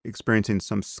 We're experiencing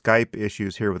some Skype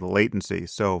issues here with the latency.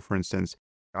 So, for instance,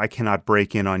 I cannot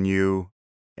break in on you,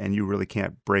 and you really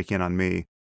can't break in on me.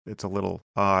 It's a little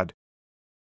odd.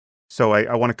 So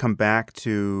I want to come back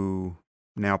to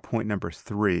now point number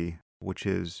 3, which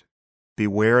is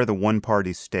beware the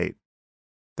one-party state.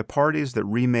 The parties that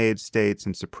remade states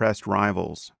and suppressed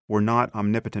rivals were not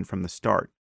omnipotent from the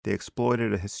start. They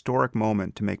exploited a historic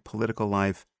moment to make political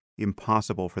life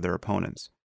impossible for their opponents.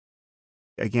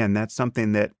 Again, that's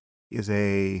something that is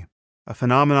a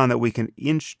phenomenon that we can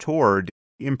inch toward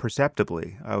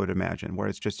imperceptibly, I would imagine, where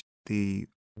it's just the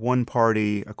one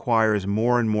party acquires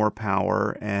more and more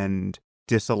power and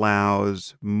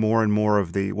disallows more and more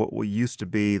of what used to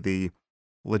be the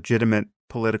legitimate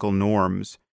political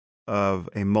norms of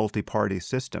a multi-party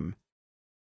system.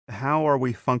 How are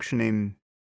we functioning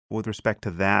with respect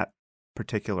to that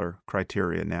particular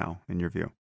criteria now, in your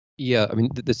view? Yeah, I mean,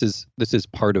 this is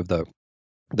part of the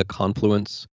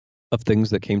confluence of things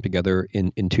that came together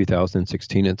in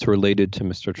 2016. It's related to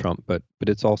Mr. Trump, but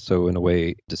it's also in a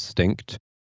way distinct.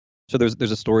 So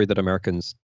there's a story that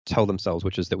Americans tell themselves,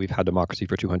 which is that we've had democracy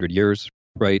for 200 years,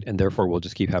 right? And therefore we'll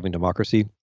just keep having democracy.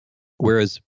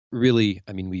 Whereas really,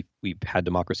 I mean, we've had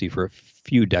democracy for a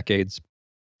few decades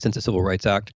since the Civil Rights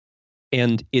Act.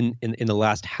 And in the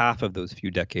last half of those few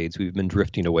decades, we've been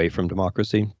drifting away from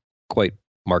democracy quite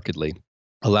markedly,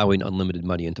 allowing unlimited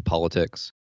money into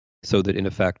politics so that, in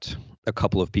effect, a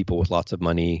couple of people with lots of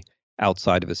money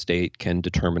outside of a state can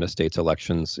determine a state's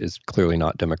elections is clearly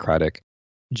not democratic.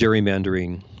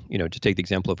 Gerrymandering, to take the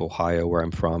example of Ohio, where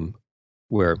I'm from,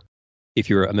 where if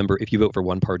you're a member, if you vote for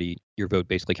one party, your vote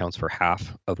basically counts for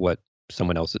half of what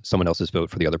someone else's vote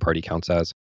for the other party counts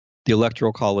as. The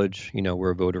Electoral College,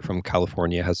 where a voter from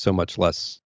California has so much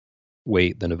less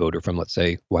weight than a voter from, let's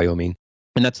say, Wyoming.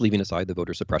 And that's leaving aside the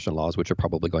voter suppression laws, which are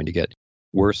probably going to get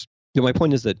worse. My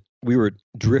point is that we were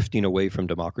drifting away from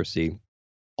democracy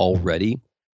already.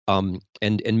 And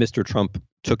Mr. Trump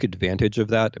took advantage of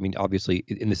that. I mean, obviously,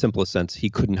 in the simplest sense, he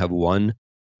couldn't have won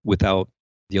without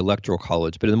the Electoral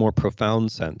College. But in a more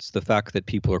profound sense, the fact that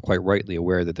people are quite rightly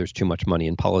aware that there's too much money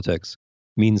in politics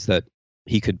means that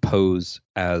he could pose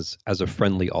as a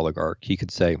friendly oligarch. He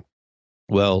could say,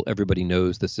 well, everybody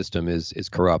knows the system is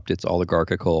corrupt, it's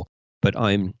oligarchical, but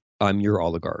I'm your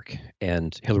oligarch,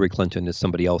 and Hillary Clinton is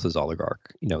somebody else's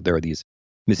oligarch. There are these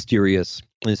mysterious,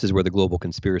 and this is where the global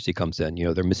conspiracy comes in. There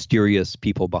are mysterious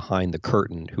people behind the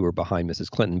curtain who are behind Mrs.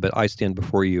 Clinton, but I stand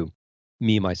before you,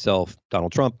 me, myself,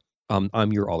 Donald Trump,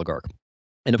 I'm your oligarch.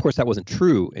 And of course, that wasn't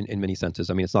true in many senses.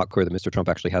 I mean, it's not clear that Mr. Trump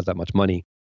actually has that much money.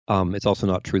 It's also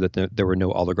not true that there were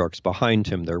no oligarchs behind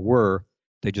him. There were,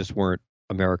 they just weren't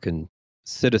American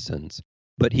citizens.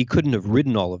 But he couldn't have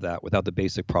ridden all of that without the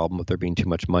basic problem of there being too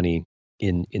much money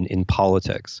in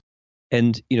politics.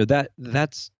 And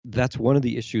that's one of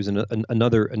the issues. And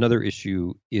another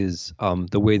issue is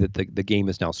the way that the game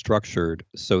is now structured,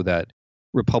 so that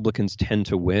Republicans tend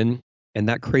to win, and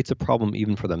that creates a problem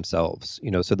even for themselves.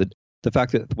 So that the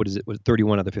fact that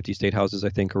 31 out of 50 state houses, I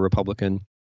think, are Republican.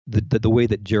 The way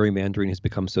that gerrymandering has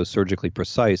become so surgically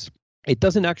precise, it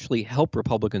doesn't actually help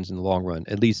Republicans in the long run,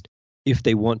 at least if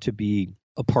they want to be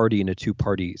a party in a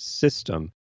two-party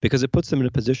system, because it puts them in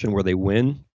a position where they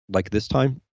win, like this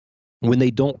time, when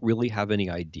they don't really have any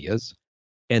ideas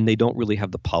and they don't really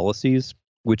have the policies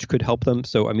which could help them.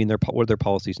 So, I mean, what are their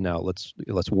policies now? Let's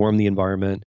warm the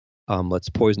environment. Let's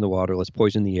poison the water. Let's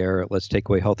poison the air. Let's take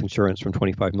away health insurance from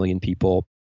 25 million people.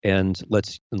 And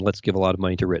let's give a lot of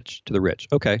money to the rich.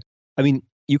 Okay. I mean,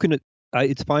 you can.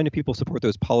 It's fine if people support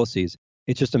those policies.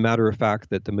 It's just a matter of fact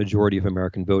that the majority of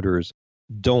American voters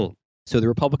don't. So the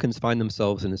Republicans find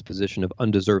themselves in this position of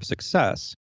undeserved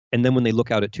success. And then when they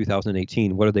look out at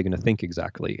 2018, what are they going to think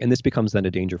exactly? And this becomes then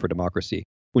a danger for democracy.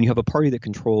 When you have a party that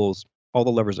controls all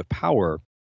the levers of power,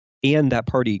 and that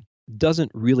party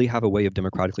doesn't really have a way of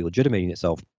democratically legitimating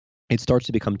itself, it starts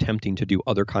to become tempting to do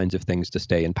other kinds of things to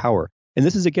stay in power. And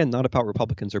this is, again, not about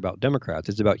Republicans or about Democrats.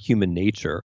 It's about human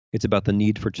nature. It's about the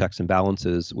need for checks and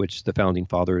balances, which the founding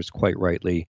fathers quite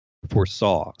rightly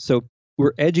foresaw. So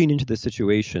we're edging into this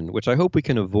situation, which I hope we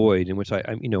can avoid, and which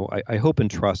I hope and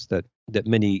trust that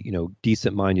many,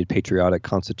 decent-minded, patriotic,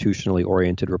 constitutionally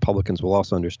oriented Republicans will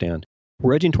also understand.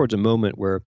 We're edging towards a moment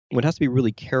where one has to be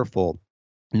really careful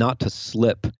not to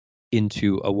slip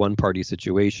into a one-party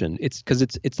situation. It's because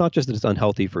it's not just that it's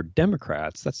unhealthy for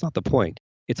Democrats. That's not the point.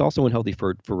 It's also unhealthy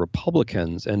for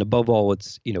Republicans, and above all,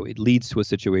 it leads to a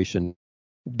situation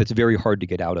that's very hard to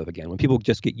get out of again. When people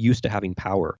just get used to having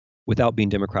power without being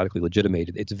democratically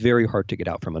legitimated, it's very hard to get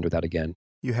out from under that again.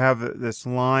 You have this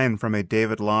line from a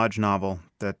David Lodge novel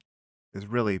that is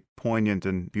really poignant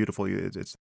and beautiful.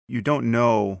 It's you don't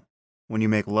know when you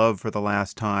make love for the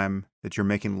last time that you're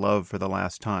making love for the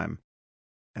last time.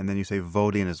 And then you say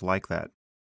voting is like that.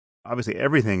 Obviously,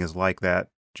 everything is like that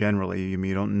generally.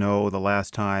 You don't know the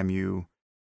last time you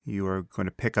are going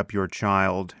to pick up your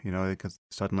child, because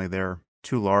suddenly they're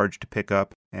too large to pick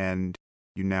up, and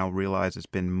you now realize it's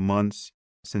been months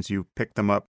since you picked them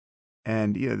up.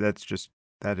 And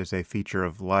that is a feature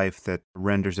of life that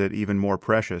renders it even more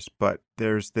precious. But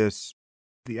there's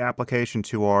the application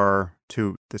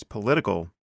to this political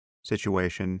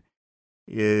situation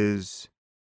is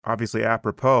obviously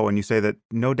apropos, and you say that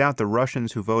no doubt the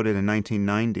Russians who voted in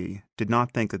 1990 did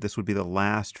not think that this would be the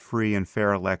last free and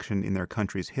fair election in their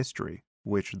country's history,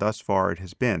 which thus far it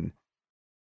has been.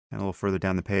 And a little further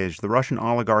down the page, the Russian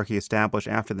oligarchy established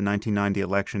after the 1990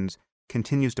 elections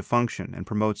continues to function and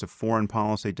promotes a foreign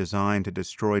policy designed to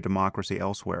destroy democracy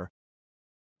elsewhere.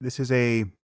 This is a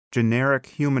generic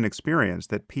human experience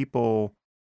that people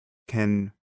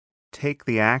can take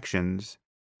the actions,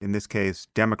 in this case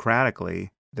democratically,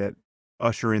 that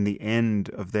usher in the end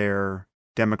of their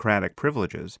democratic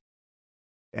privileges.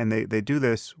 And they do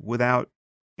this without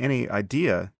any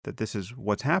idea that this is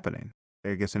what's happening.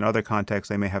 I guess in other contexts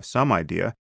they may have some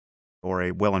idea, or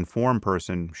a well-informed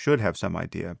person should have some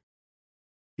idea.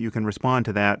 You can respond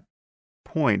to that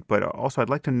point, but also I'd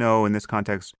like to know in this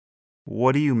context,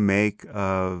 what do you make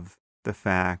of the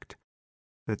fact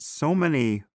that so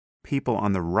many people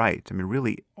on the right, I mean,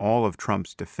 really all of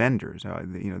Trump's defenders,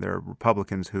 there are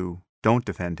Republicans who don't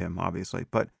defend him, obviously,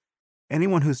 but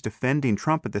anyone who's defending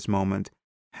Trump at this moment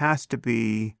has to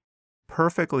be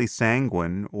perfectly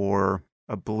sanguine or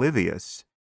oblivious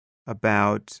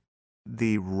about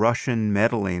the Russian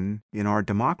meddling in our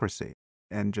democracy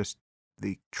and just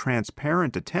the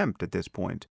transparent attempt at this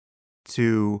point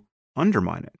to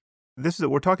undermine it.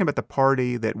 We're talking about the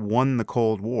party that won the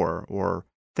Cold War, or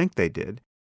think they did.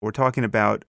 We're talking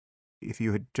about, if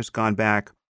you had just gone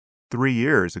back 3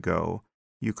 years ago,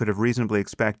 you could have reasonably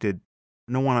expected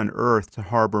no one on earth to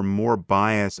harbor more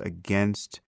bias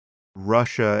against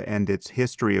Russia and its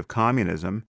history of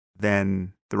communism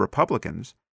than the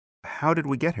Republicans. How did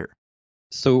we get here?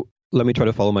 So let me try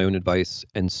to follow my own advice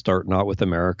and start not with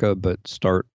America, but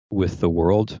start with the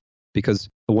world. Because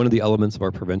one of the elements of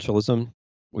our provincialism,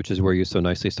 which is where you so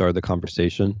nicely started the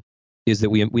conversation, is that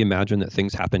we imagine that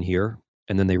things happen here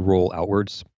and then they roll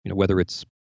outwards, whether it's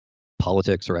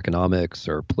politics or economics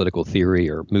or political theory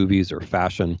or movies or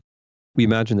fashion. We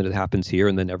imagine that it happens here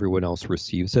and then everyone else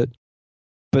receives it.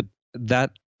 But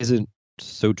that isn't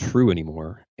so true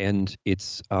anymore. And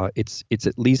it's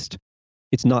at least,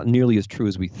 it's not nearly as true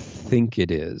as we think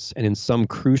it is. And in some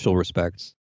crucial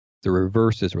respects, the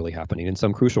reverse is really happening. In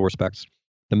some crucial respects,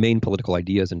 the main political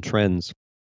ideas and trends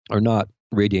are not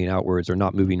radiating outwards or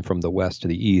not moving from the west to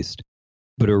the east,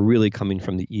 but are really coming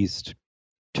from the east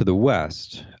to the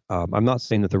west. I'm not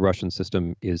saying that the Russian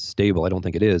system is stable. I don't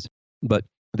think it is. But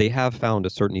they have found a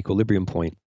certain equilibrium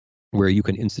point where you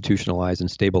can institutionalize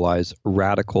and stabilize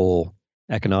radical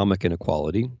economic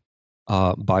inequality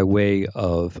by way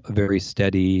of a very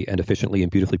steady and efficiently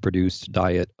and beautifully produced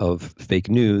diet of fake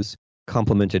news,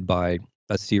 complemented by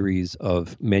a series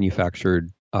of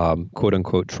manufactured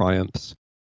quote-unquote triumphs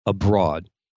abroad.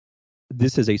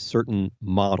 This is a certain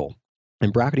model.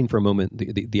 And bracketing for a moment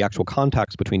the actual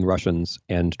contacts between Russians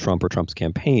and Trump or Trump's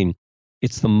campaign,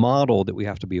 it's the model that we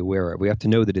have to be aware of. We have to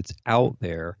know that it's out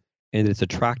there and that it's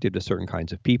attractive to certain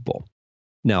kinds of people.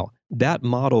 Now, that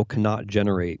model cannot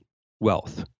generate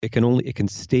wealth. It can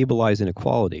stabilize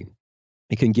inequality.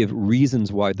 It can give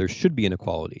reasons why there should be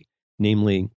inequality,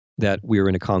 namely that we're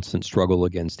in a constant struggle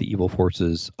against the evil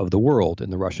forces of the world. In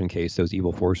the Russian case, those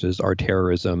evil forces are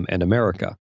terrorism and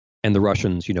America. And the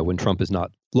Russians, when Trump is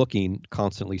not looking,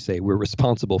 constantly say we're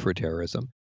responsible for terrorism.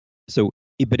 So,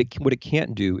 what it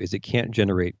can't do is it can't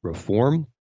generate reform,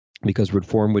 because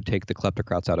reform would take the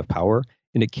kleptocrats out of power,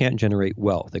 and it can't generate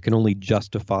wealth. It can only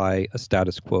justify a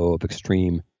status quo of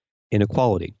extreme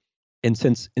inequality. And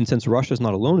since Russia is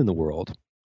not alone in the world,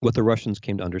 what the Russians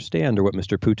came to understand, or what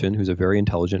Mr. Putin, who's a very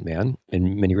intelligent man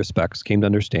in many respects, came to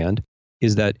understand,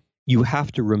 is that you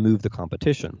have to remove the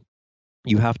competition.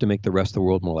 You have to make the rest of the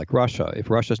world more like Russia. If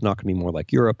Russia's not going to be more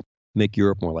like Europe, make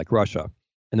Europe more like Russia.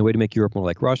 And the way to make Europe more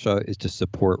like Russia is to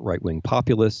support right-wing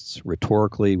populists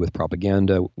rhetorically, with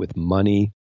propaganda, with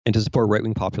money, and to support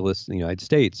right-wing populists in the United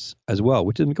States as well,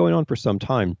 which has been going on for some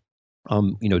time.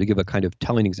 To give a kind of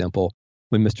telling example,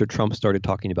 when Mr. Trump started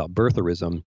talking about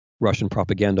birtherism, Russian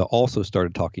propaganda also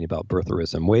started talking about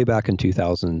birtherism way back in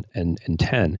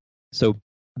 2010. So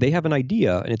they have an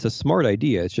idea, and it's a smart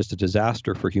idea. It's just a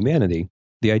disaster for humanity.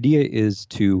 The idea is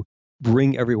to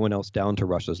bring everyone else down to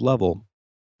Russia's level,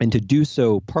 and to do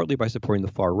so partly by supporting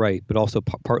the far right, but also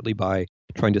partly by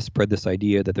trying to spread this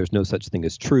idea that there's no such thing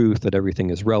as truth, that everything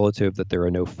is relative, that there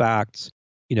are no facts,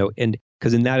 and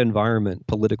because in that environment,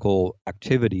 political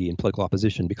activity and political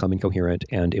opposition become incoherent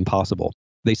and impossible.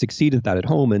 They succeeded at that at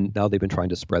home, and now they've been trying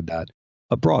to spread that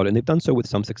abroad, and they've done so with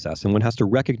some success. And one has to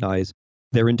recognize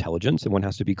their intelligence, and one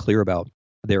has to be clear about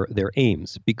their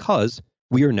aims, because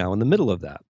we are now in the middle of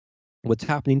that. What's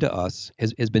happening to us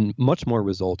has been much more a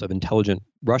result of intelligent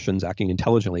Russians acting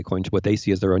intelligently according to what they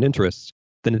see as their own interests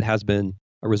than it has been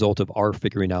a result of our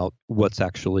figuring out what's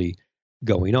actually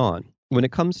going on. When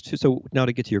it comes to, so now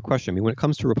to get to your question, when it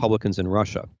comes to Republicans in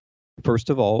Russia, first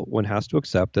of all, one has to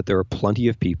accept that there are plenty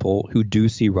of people who do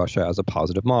see Russia as a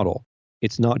positive model.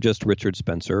 It's not just Richard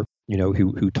Spencer,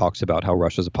 who talks about how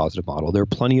Russia is a positive model. There are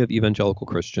plenty of evangelical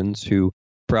Christians who,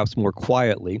 perhaps more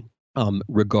quietly,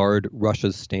 regard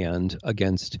Russia's stand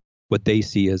against what they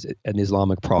see as an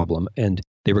Islamic problem, and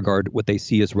they regard what they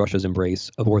see as Russia's embrace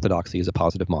of orthodoxy as a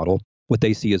positive model. What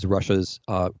they see as Russia's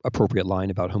appropriate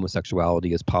line about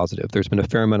homosexuality as positive. There's been a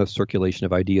fair amount of circulation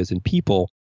of ideas in people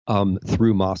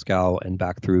through Moscow and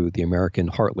back through the American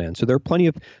heartland. So there are plenty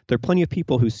of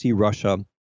people who see Russia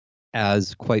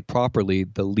as, quite properly,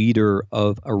 the leader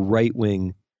of a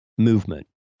right-wing movement.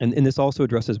 And this also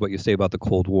addresses what you say about the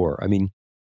Cold War. I mean,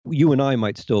 you and I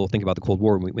might still think about the Cold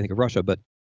War when we think of Russia, but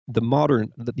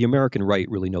the American right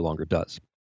really no longer does.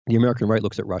 The American right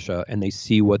looks at Russia and they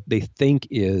see what they think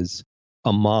is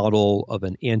a model of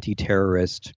an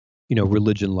anti-terrorist,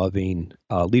 religion-loving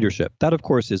leadership. That, of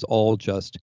course, is all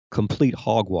just complete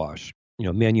hogwash,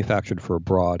 manufactured for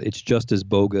abroad. It's just as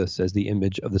bogus as the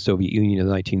image of the Soviet Union in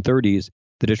the 1930s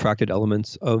that attracted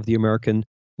elements of the American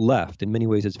left. In many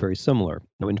ways, it's very similar.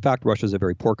 In fact, Russia is a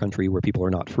very poor country where people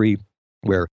are not free,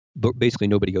 where basically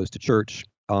nobody goes to church,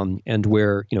 and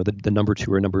where the number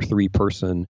 2 or number 3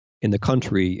 person in the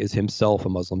country is himself a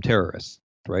Muslim terrorist,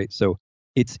 right? So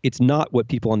it's not what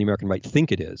people on the American right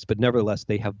think it is, but nevertheless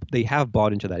they have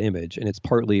bought into that image, and it's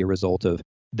partly a result of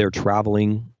their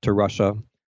traveling to Russia.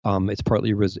 It's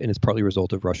partly a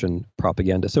result of Russian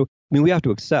propaganda. So we have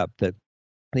to accept that,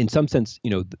 in some sense,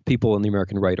 the people on the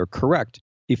American right are correct.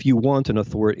 If you want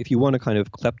if you want a kind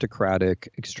of kleptocratic,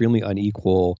 extremely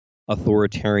unequal,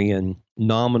 authoritarian,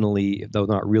 nominally, though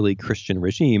not really, Christian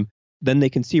regime, then they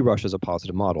can see Russia as a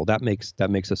positive model. That makes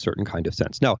a certain kind of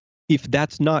sense. Now, if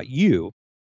that's not you,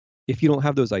 if you don't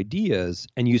have those ideas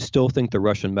and you still think the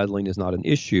Russian meddling is not an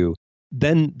issue,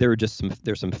 then there's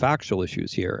some factual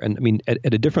issues here. And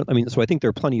so I think there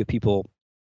are plenty of people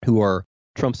who are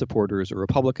Trump supporters or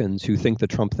Republicans who think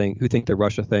the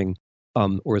Russia thing,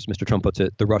 or as Mr. Trump puts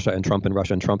it, the Russia and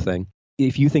Trump thing.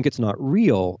 If you think it's not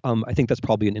real, I think that's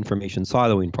probably an information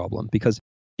siloing problem, because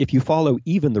if you follow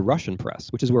even the Russian press,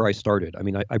 which is where I started,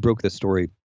 I broke this story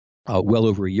well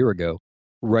over a year ago,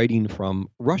 writing from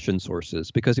Russian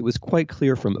sources, because it was quite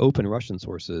clear from open Russian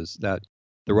sources that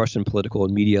the Russian political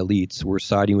and media elites were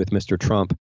siding with Mr.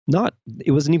 Trump.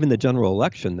 It wasn't even the general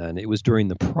election then. It was during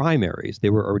the primaries. They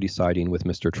were already siding with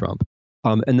Mr. Trump.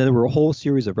 And then there were a whole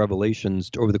series of revelations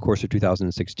over the course of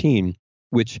 2016,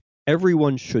 which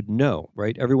everyone should know,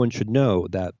 right? Everyone should know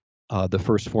that the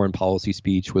first foreign policy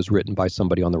speech was written by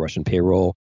somebody on the Russian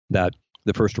payroll, that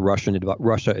the first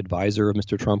Russia advisor of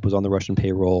Mr. Trump was on the Russian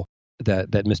payroll,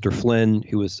 that Mr. Flynn,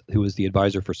 who was the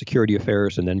advisor for security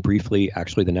affairs and then briefly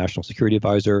actually the national security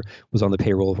advisor, was on the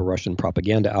payroll of a Russian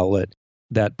propaganda outlet,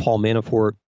 that Paul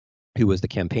Manafort, who was the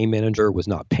campaign manager, was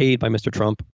not paid by Mr.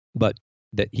 Trump, but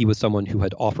that he was someone who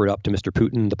had offered up to Mr.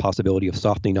 Putin the possibility of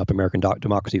softening up American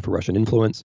democracy for Russian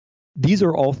influence. These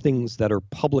are all things that are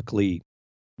publicly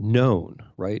known,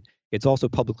 right? It's also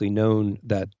publicly known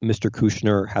that Mr.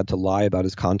 Kushner had to lie about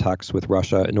his contacts with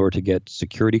Russia in order to get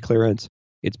security clearance.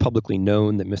 It's publicly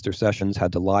known that Mr. Sessions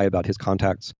had to lie about his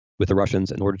contacts with the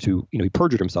Russians in order to, he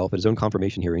perjured himself at his own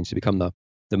confirmation hearings to become the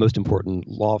most important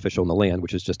law official in the land,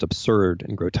 which is just absurd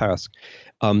and grotesque.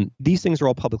 These things are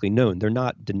all publicly known. They're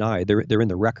not denied. They're in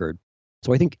the record.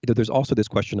 So I think there's also this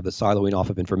question of the siloing off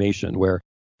of information where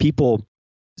people,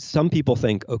 some people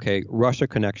think, okay, Russia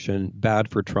connection, bad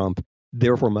for Trump,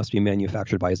 therefore must be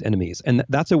manufactured by his enemies. And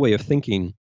that's a way of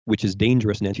thinking which is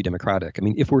dangerous and anti-democratic. I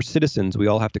mean, if we're citizens, we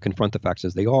all have to confront the facts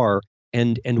as they are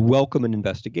and welcome an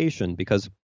investigation, because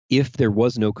if there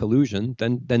was no collusion,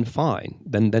 then fine,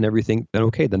 then everything, then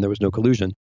okay, then there was no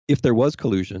collusion. If there was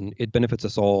collusion, it benefits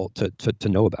us all to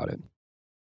know about it.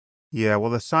 Yeah,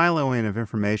 well, the siloing of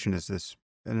information is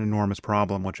an enormous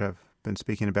problem, which I've been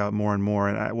speaking about more and more,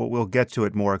 and we'll get to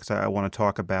it more because I want to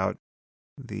talk about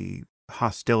the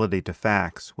hostility to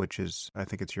facts, which is, I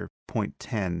think it's your point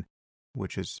 10,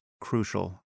 which is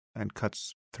crucial and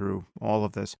cuts through all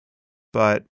of this.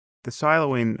 But the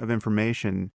siloing of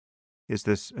information is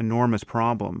this enormous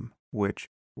problem, which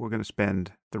we're going to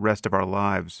spend the rest of our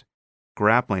lives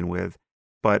grappling with.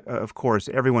 But of course,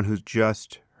 everyone who's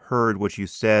just heard what you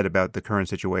said about the current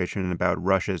situation and about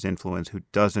Russia's influence, who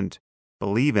doesn't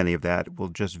believe any of that, will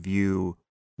just view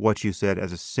what you said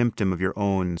as a symptom of your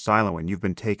own siloing. You've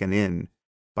been taken in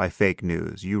by fake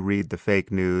news. You read the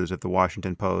fake news of the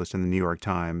Washington Post and the New York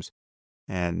Times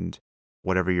and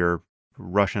whatever your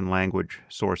Russian language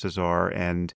sources are,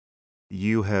 and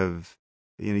you have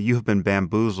been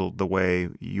bamboozled the way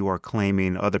you are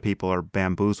claiming other people are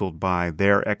bamboozled by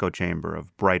their echo chamber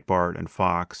of Breitbart and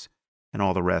Fox and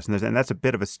all the rest. And that's a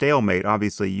bit of a stalemate.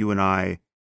 Obviously, you and I,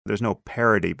 there's no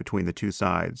parity between the two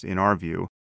sides in our view.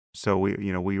 So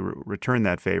we return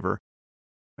that favor,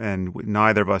 and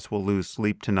neither of us will lose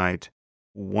sleep tonight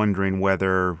wondering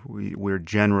whether we're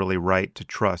generally right to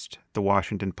trust the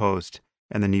Washington Post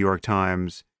and the New York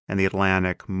Times and the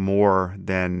Atlantic more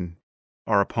than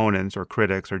our opponents or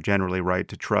critics are generally right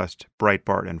to trust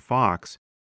Breitbart and Fox.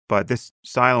 But this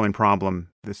siloing problem,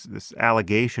 this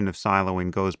allegation of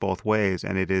siloing goes both ways,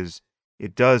 and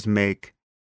it does make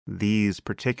these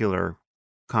particular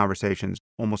conversations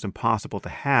almost impossible to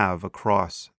have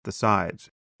across the sides.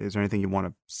 Is there anything you want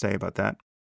to say about that?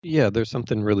 Yeah, there's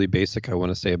something really basic I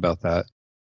want to say about that.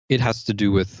 It has to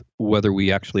do with whether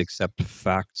we actually accept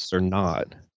facts or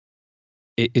not.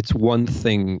 It's one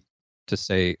thing to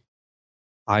say,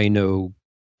 I know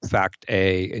fact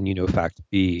A and you know fact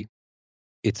B.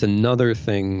 It's another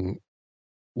thing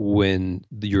when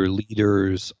your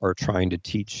leaders are trying to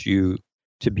teach you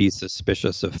to be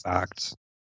suspicious of facts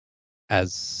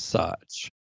as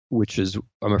such, which is,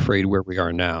 I'm afraid, where we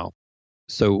are now.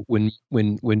 So when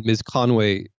Ms.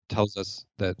 Conway tells us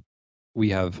that we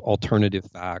have alternative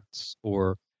facts,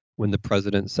 or when the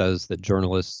president says that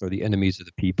journalists are the enemies of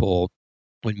the people,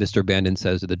 when Mr. Bandon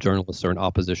says that the journalists are an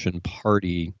opposition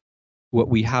party, what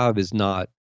we have is not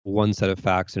one set of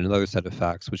facts and another set of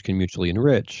facts which can mutually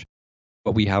enrich.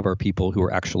 What we have are people who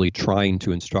are actually trying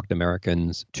to instruct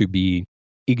Americans to be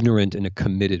ignorant in a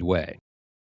committed way.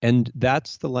 And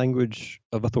that's the language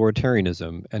of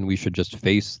authoritarianism, and we should just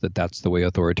face that that's the way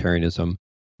authoritarianism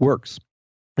works.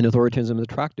 And authoritarianism is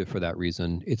attractive for that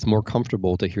reason. It's more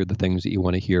comfortable to hear the things that you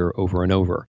want to hear over and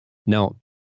over. Now,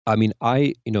 I mean,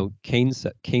 Keynes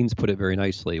put it very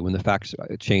nicely. When the facts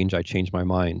change, I change my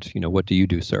mind. What do you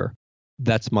do, sir?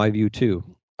 That's my view too.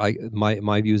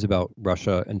 My views about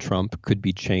Russia and Trump could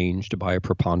be changed by a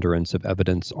preponderance of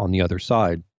evidence on the other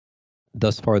side.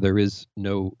 Thus far, there is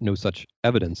no such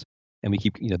evidence, and we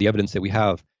keep the evidence that we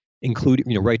have,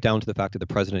 including right down to the fact that the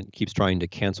president keeps trying to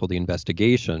cancel the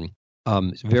investigation.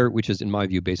 Which is, in my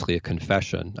view, basically a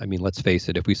confession. I mean, let's face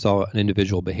it, if we saw an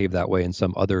individual behave that way in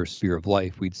some other sphere of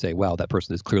life, we'd say, wow, that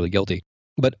person is clearly guilty.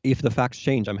 But if the facts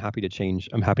change, I'm happy to change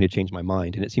my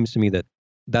mind. And it seems to me that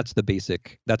that's the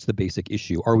basic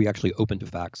issue. Are we actually open to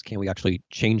facts? Can we actually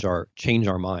change our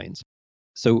minds?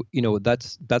 So,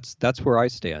 that's where I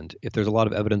stand. If there's a lot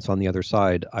of evidence on the other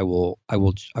side, I will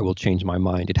change my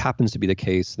mind. It happens to be the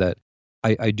case that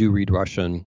I do read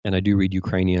Russian and I do read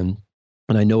Ukrainian.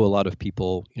 And I know a lot of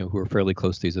people, who are fairly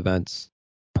close to these events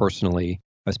personally.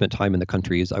 I spent time in the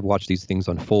countries. I've watched these things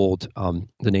unfold.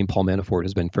 The name Paul Manafort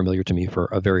has been familiar to me for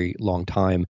a very long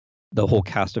time. The whole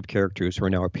cast of characters who are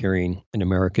now appearing in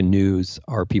American news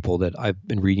are people that I've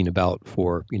been reading about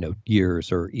for, years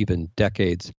or even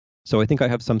decades. So I think I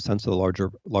have some sense of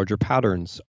the larger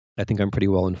patterns. I think I'm pretty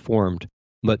well informed,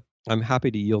 but I'm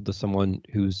happy to yield to someone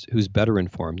who's better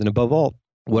informed. And above all,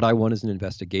 what I want is an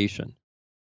investigation.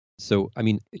 So, I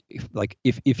mean,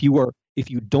 if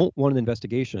you don't want an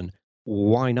investigation,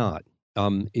 why not?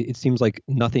 It seems like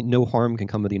no harm can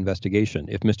come of the investigation.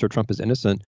 If Mr. Trump is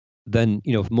innocent, then,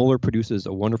 if Mueller produces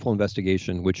a wonderful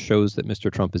investigation which shows that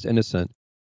Mr. Trump is innocent,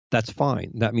 that's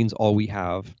fine. That means all we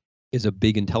have is a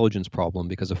big intelligence problem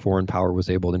because a foreign power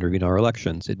was able to intervene in our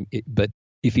elections. But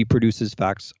If he produces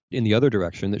facts in the other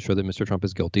direction that show that Mr. Trump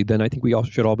is guilty, then I think we all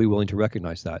should all be willing to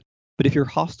recognize that. But if you're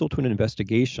hostile to an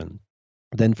investigation,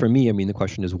 then for me, I mean, the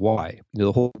question is why?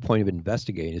 The whole point of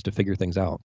investigating is to figure things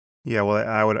out. Yeah, well,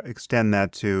 I would extend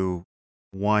that to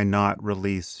why not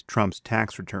release Trump's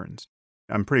tax returns?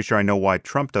 I'm pretty sure I know why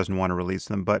Trump doesn't want to release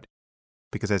them, but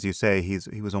because, as you say,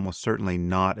 he was almost certainly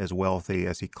not as wealthy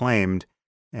as he claimed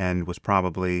and was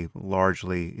probably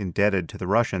largely indebted to the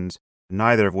Russians,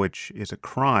 neither of which is a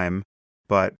crime,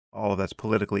 but all of that's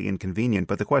politically inconvenient.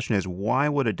 But the question is, why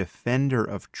would a defender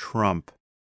of Trump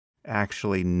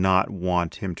actually not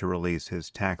want him to release his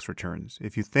tax returns?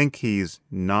 If you think he's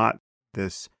not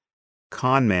this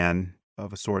con man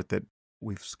of a sort that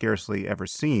we've scarcely ever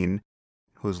seen,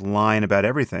 who's lying about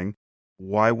everything,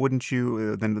 why wouldn't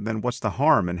you, then what's the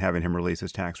harm in having him release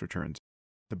his tax returns?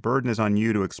 The burden is on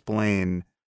you to explain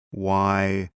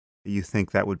why you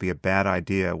think that would be a bad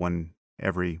idea when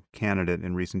every candidate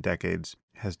in recent decades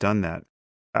has done that.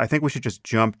 I think we should just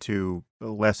jump to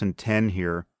lesson 10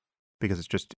 here, because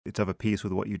it's of a piece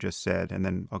with what you just said, and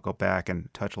then I'll go back and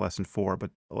touch lesson 4.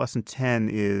 But lesson 10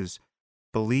 is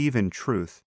believe in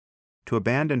truth. To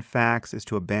abandon facts is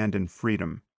to abandon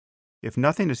freedom. If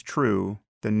nothing is true,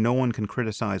 then no one can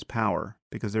criticize power,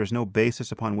 because there is no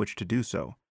basis upon which to do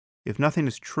so. If nothing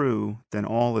is true, then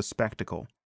all is spectacle.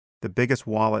 The biggest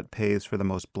wallet pays for the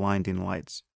most blinding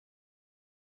lights.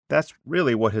 That's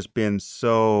really what has been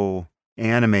so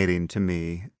animating to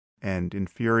me and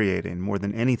infuriating more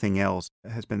than anything else,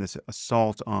 has been this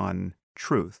assault on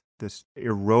truth, this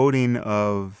eroding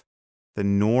of the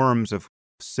norms of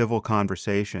civil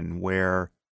conversation, where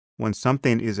when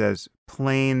something is as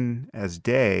plain as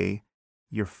day,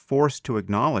 you're forced to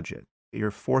acknowledge it.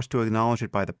 You're forced to acknowledge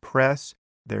it by the press.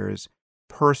 There's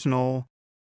personal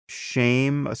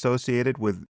shame associated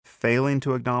with failing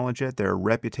to acknowledge it. There are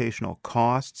reputational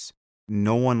costs.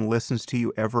 No one listens to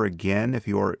you ever again if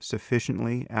you're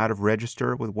sufficiently out of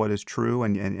register with what is true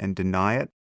and deny it.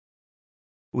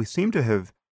 We seem to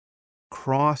have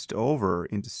crossed over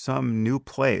into some new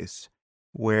place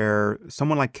where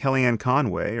someone like Kellyanne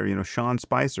Conway or, Sean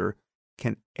Spicer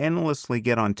can endlessly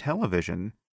get on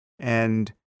television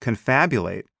and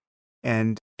confabulate.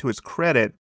 And to its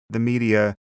credit, the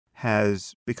media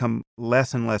has become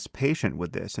less and less patient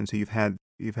with this. And so you've had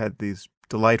these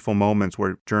delightful moments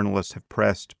where journalists have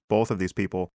pressed both of these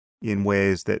people in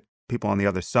ways that people on the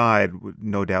other side would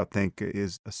no doubt think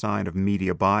is a sign of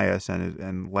media bias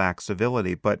and lack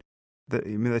civility. But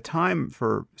the time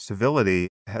for civility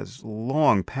has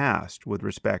long passed with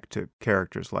respect to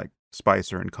characters like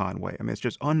Spicer and Conway. I mean, it's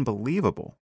just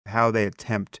unbelievable how they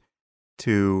attempt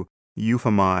to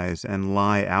euphemize and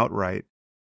lie outright.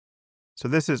 So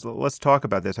let's talk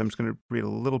about this. I'm just going to read a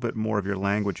little bit more of your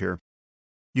language here.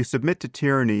 You submit to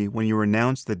tyranny when you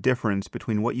renounce the difference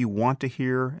between what you want to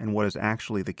hear and what is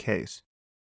actually the case.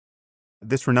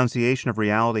 This renunciation of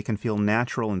reality can feel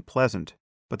natural and pleasant,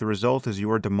 but the result is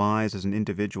your demise as an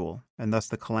individual, and thus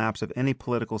the collapse of any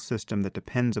political system that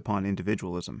depends upon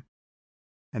individualism.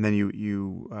 And then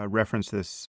you reference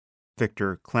this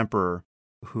Victor Klemperer,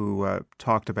 who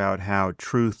talked about how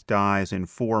truth dies in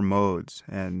 4 modes.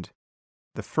 And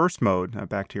the first mode, now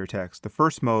back to your text, the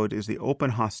first mode is the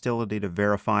open hostility to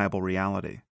verifiable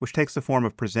reality, which takes the form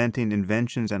of presenting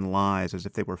inventions and lies as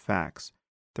if they were facts.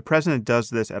 The president does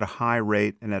this at a high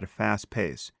rate and at a fast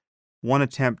pace. One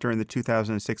attempt during the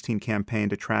 2016 campaign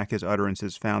to track his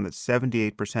utterances found that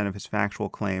 78% of his factual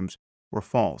claims were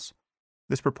false.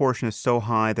 This proportion is so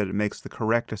high that it makes the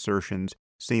correct assertions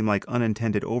seem like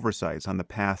unintended oversights on the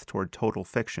path toward total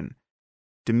fiction.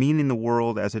 Demeaning the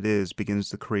world as it is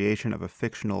begins the creation of a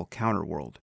fictional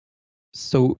counterworld.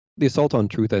 So the assault on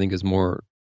truth, I think, is more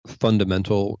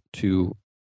fundamental to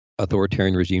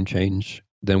authoritarian regime change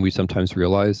than we sometimes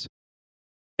realize.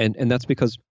 And that's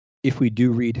because if we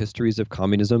do read histories of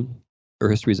communism or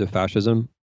histories of fascism,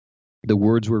 the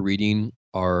words we're reading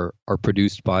are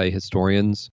produced by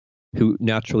historians who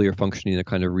naturally are functioning in a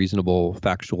kind of reasonable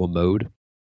factual mode.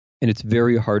 And it's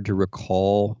very hard to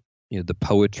recall the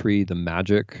poetry, the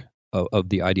magic of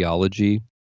the ideology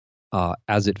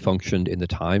as it functioned in the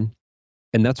time.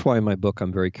 And that's why in my book,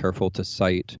 I'm very careful to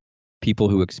cite people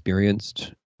who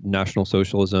experienced National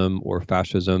Socialism or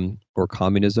fascism or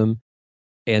communism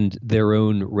and their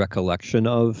own recollection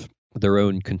of their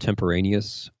own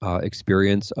contemporaneous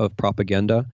experience of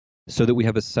propaganda, so that we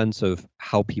have a sense of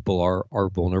how people are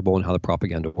vulnerable and how the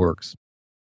propaganda works.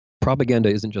 Propaganda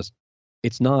isn't just,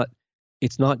 it's not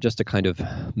just a kind of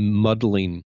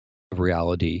muddling of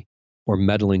reality or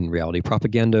meddling in reality.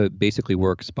 Propaganda basically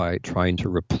works by trying to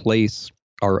replace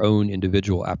our own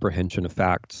individual apprehension of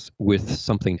facts with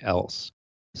something else.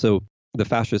 So the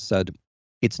fascists said,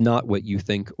 it's not what you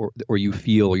think or you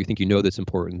feel or you think you know that's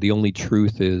important. The only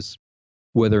truth is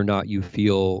whether or not you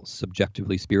feel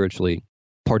subjectively, spiritually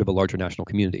part of a larger national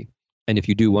community. And if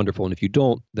you do, wonderful. And if you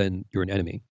don't, then you're an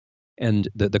enemy. And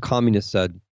the communists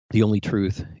said the only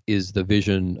truth is the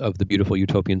vision of the beautiful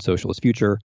utopian socialist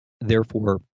future.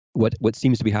 Therefore, what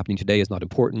seems to be happening today is not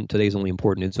important. Today is only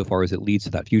important insofar as it leads to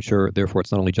that future. Therefore,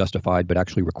 it's not only justified, but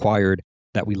actually required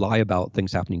that we lie about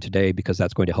things happening today because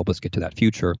that's going to help us get to that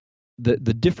future. The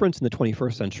difference in the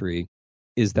 21st century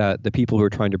is that the people who are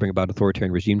trying to bring about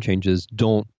authoritarian regime changes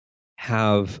don't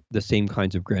have the same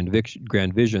kinds of grand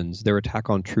visions. Their attack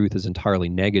on truth is entirely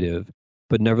negative,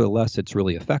 but nevertheless, it's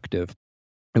really effective.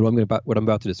 And what I'm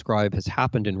about to describe has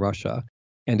happened in Russia,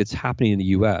 and it's happening in the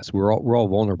U.S. We're all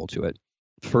vulnerable to it.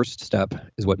 First step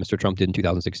is what Mr. Trump did in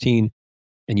 2016,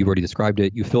 and you've already described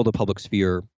it. You fill the public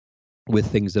sphere with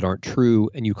things that aren't true,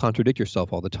 and you contradict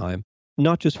yourself all the time,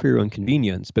 not just for your own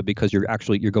convenience, but because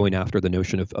you're going after the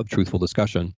notion of truthful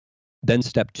discussion. Then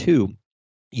step two,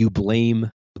 you blame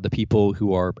the people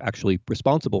who are actually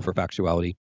responsible for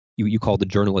factuality. You call the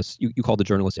journalists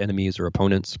enemies or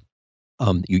opponents.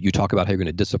 You talk about how you're going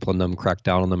to discipline them, crack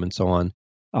down on them, and so on.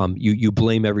 You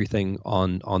blame everything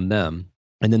on them.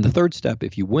 And then the third step,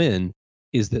 if you win,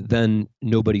 is that then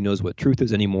nobody knows what truth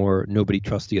is anymore. Nobody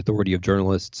trusts the authority of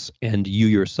journalists, and you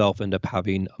yourself end up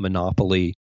having a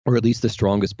monopoly, or at least the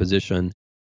strongest position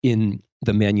in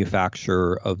the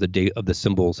manufacture of the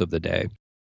symbols of the day.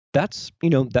 That's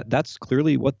that's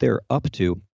clearly what they're up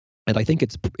to, and I think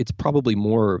it's probably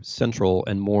more central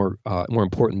and more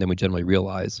important than we generally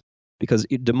realize. Because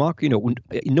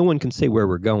no one can say where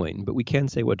we're going, but we can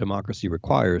say what democracy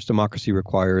requires. Democracy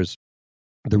requires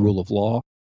the rule of law.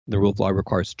 The rule of law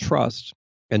requires trust,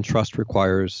 and trust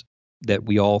requires that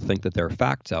we all think that there are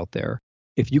facts out there.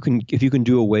 If you can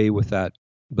do away with that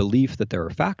belief that there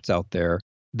are facts out there,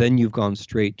 then you've gone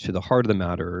straight to the heart of the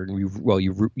matter, and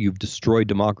you've destroyed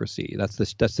democracy. That's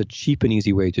the cheap and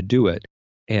easy way to do it.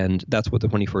 And that's what the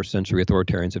 21st century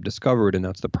authoritarians have discovered, and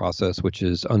that's the process which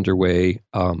is underway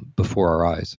before our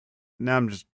eyes. Now I'm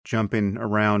just jumping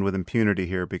around with impunity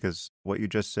here because what you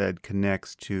just said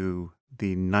connects to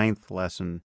the 9th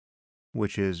lesson,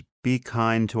 which is be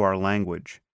kind to our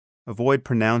language. Avoid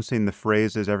pronouncing the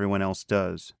phrases everyone else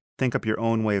does. Think up your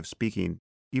own way of speaking,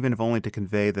 even if only to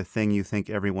convey the thing you think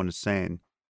everyone is saying.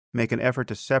 Make an effort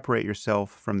to separate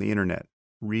yourself from the internet.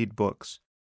 Read books.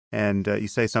 And you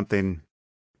say something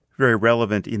very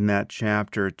relevant in that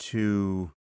chapter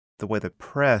to the way the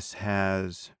press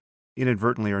has,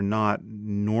 inadvertently or not,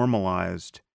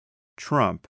 normalized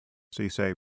Trump. So you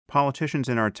say, politicians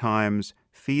in our times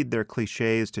feed their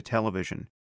cliches to television,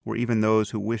 where even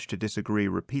those who wish to disagree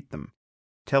repeat them.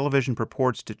 Television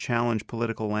purports to challenge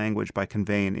political language by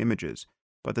conveying images,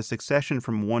 but the succession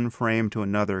from one frame to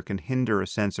another can hinder a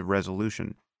sense of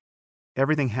resolution.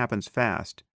 Everything happens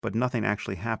fast, but nothing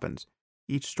actually happens.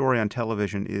 Each story on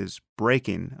television is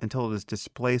breaking until it is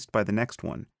displaced by the next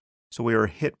one, so we are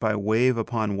hit by wave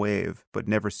upon wave, but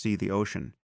never see the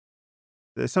ocean.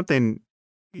 There's something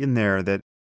in there that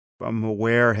I'm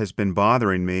aware has been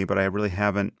bothering me, but I really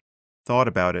haven't thought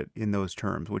about it in those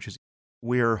terms, which is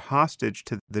we are hostage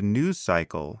to the news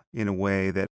cycle in a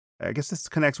way that, I guess this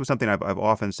connects with something I've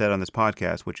often said on this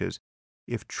podcast, which is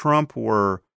if Trump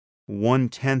were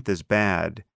 1/10 as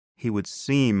bad, he would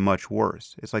seem much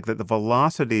worse. It's like the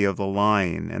velocity of the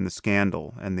lying and the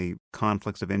scandal and the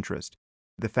conflicts of interest,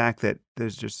 the fact that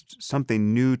there's just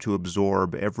something new to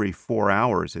absorb every 4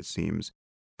 hours, it seems,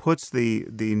 puts the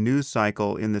news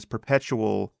cycle in this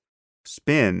perpetual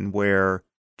spin where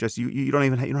just you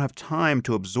don't have time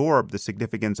to absorb the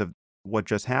significance of what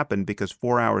just happened, because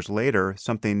 4 hours later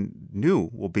something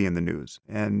new will be in the news.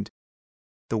 And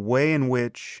the way in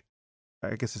which,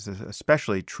 I guess this is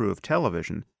especially true of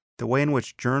television, the way in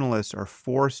which journalists are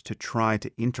forced to try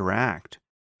to interact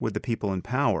with the people in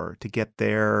power to get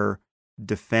their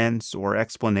defense or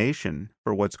explanation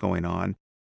for what's going on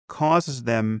causes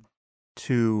them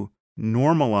to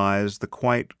normalize the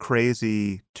quite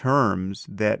crazy terms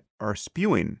that are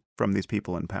spewing from these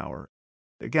people in power.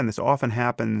 Again, this often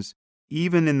happens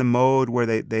even in the mode where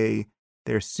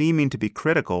they're seeming to be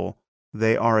critical.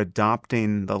 They are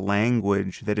adopting the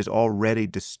language that is already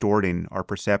distorting our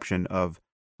perception of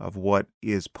what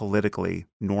is politically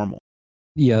normal.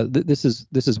 Yeah, this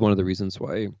is one of the reasons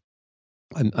why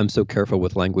I'm so careful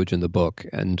with language in the book,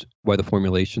 and why the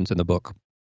formulations in the book,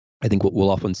 I think,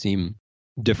 will often seem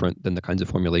different than the kinds of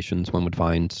formulations one would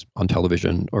find on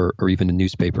television or even in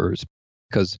newspapers,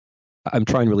 because I'm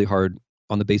trying really hard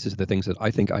on the basis of the things that I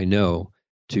think I know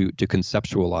to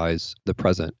conceptualize the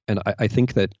present. And I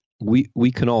think that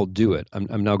we can all do it.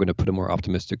 I'm now going to put a more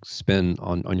optimistic spin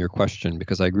on your question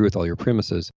because I agree with all your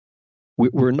premises.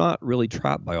 We're not really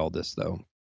trapped by all this, though.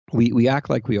 We act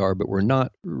like we are, but we're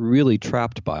not really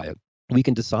trapped by it. We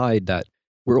can decide that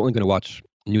we're only going to watch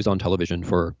news on television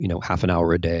for half an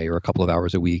hour a day or a couple of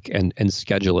hours a week, and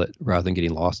schedule it rather than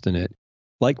getting lost in it.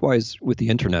 Likewise, with the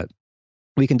internet,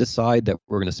 we can decide that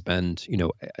we're going to spend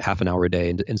half an hour a day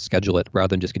and schedule it rather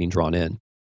than just getting drawn in.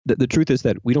 The truth is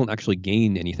that we don't actually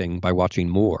gain anything by watching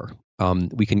more.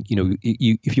 We can,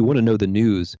 if you want to know the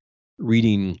news,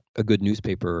 reading a good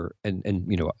newspaper and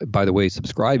by the way,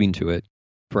 subscribing to it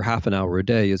for half an hour a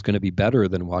day is going to be better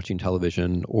than watching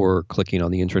television or clicking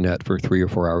on the internet for 3 or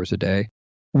 4 hours a day.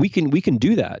 We can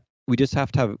do that. We just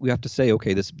have to say,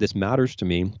 okay, this matters to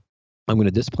me. I'm going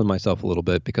to discipline myself a little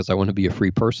bit because I want to be a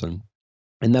free person.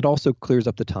 And that also clears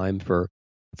up the time for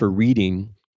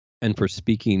reading and for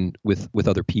speaking with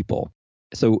other people.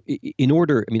 So in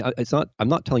order, I mean, I'm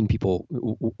not telling people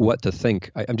what to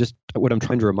think. What I'm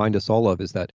trying to remind us all of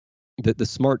is that the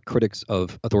smart critics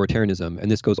of authoritarianism,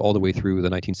 and this goes all the way through the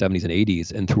 1970s and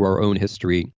 80s and through our own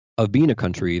history of being a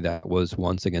country that was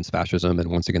once against fascism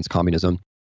and once against communism,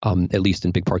 at least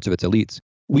in big parts of its elites.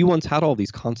 We once had all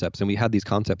these concepts, and we had these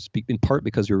concepts in part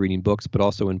because we were reading books, but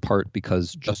also in part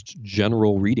because just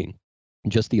general reading,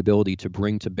 just the ability to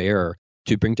bring to bear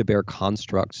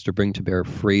constructs, to bring to bear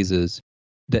phrases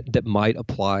that might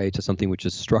apply to something which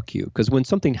has struck you. Because when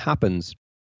something happens,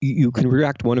 you can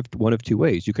react one of two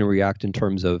ways. You can react in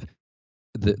terms of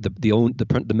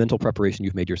the mental preparation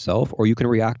you've made yourself, or you can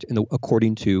react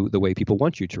according to the way people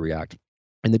want you to react.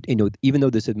 And even though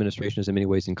this administration is in many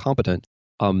ways incompetent,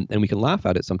 and we can laugh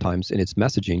at it sometimes in its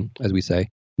messaging, as we say,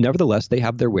 nevertheless, they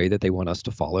have their way that they want us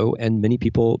to follow, and many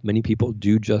people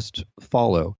do just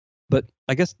follow. But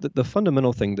I guess the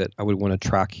fundamental thing that I would want to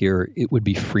track here, it would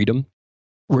be freedom.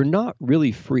 We're not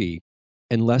really free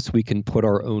unless we can put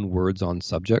our own words on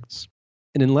subjects.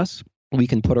 And unless we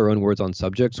can put our own words on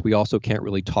subjects, we also can't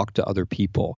really talk to other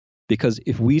people. Because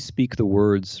if we speak the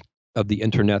words of the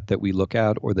internet that we look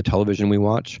at or the television we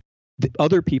watch, the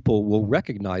other people will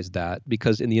recognize that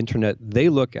because in the internet they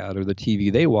look at or the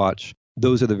TV they watch,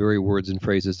 those are the very words and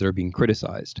phrases that are being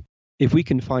criticized. If we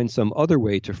can find some other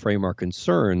way to frame our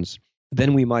concerns,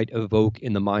 then we might evoke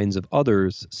in the minds of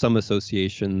others some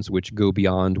associations which go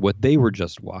beyond what they were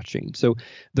just watching. So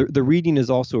the reading is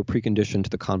also a precondition to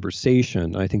the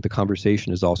conversation. I think the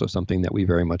conversation is also something that we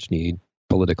very much need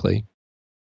politically.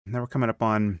 Now we're coming up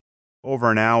on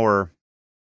over an hour.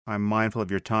 I'm mindful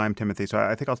of your time, Timothy, so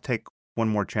I think I'll take one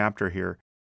more chapter here,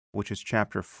 which is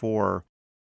chapter 4.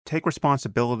 Take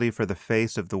responsibility for the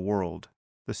face of the world.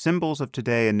 The symbols of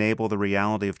today enable the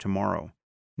reality of tomorrow.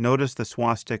 Notice the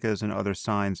swastikas and other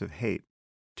signs of hate.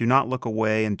 Do not look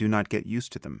away and do not get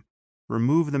used to them.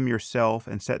 Remove them yourself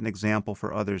and set an example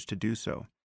for others to do so.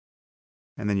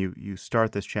 And then you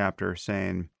start this chapter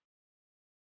saying,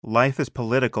 life is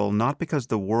political not because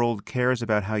the world cares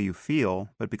about how you feel,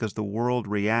 but because the world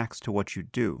reacts to what you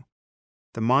do.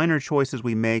 The minor choices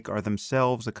we make are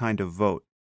themselves a kind of vote,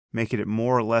 making it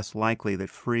more or less likely that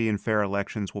free and fair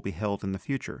elections will be held in the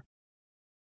future.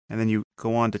 And then you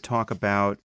go on to talk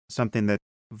about something that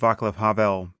Václav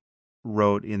Havel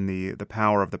wrote in The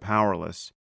Power of the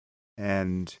Powerless.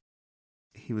 And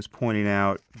he was pointing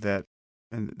out that,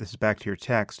 and this is back to your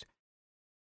text,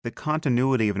 the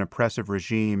continuity of an oppressive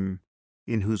regime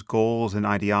in whose goals and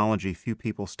ideology few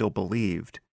people still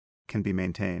believed can be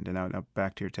maintained. And now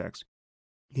back to your text.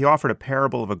 He offered a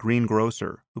parable of a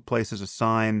greengrocer who places a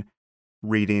sign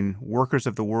reading, "Workers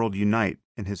of the world unite,"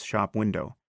 in his shop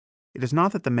window. It is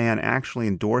not that the man actually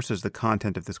endorses the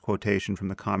content of this quotation from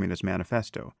the Communist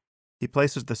Manifesto. He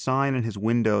places the sign in his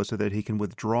window so that he can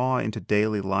withdraw into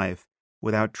daily life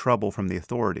without trouble from the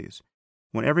authorities.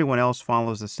 When everyone else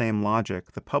follows the same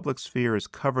logic, the public sphere is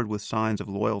covered with signs of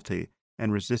loyalty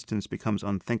and resistance becomes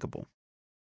unthinkable.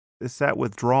 It's that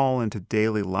withdrawal into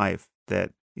daily life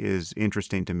that is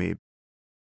interesting to me.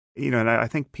 And I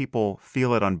think people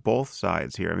feel it on both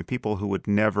sides here. I mean, people who would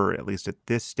never, at least at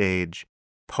this stage,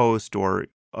 post or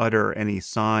utter any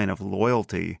sign of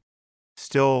loyalty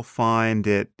still find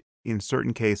it, in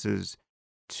certain cases,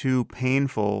 too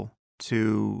painful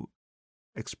to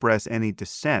express any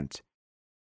dissent,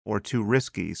 or too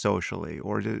risky socially,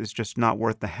 or it's just not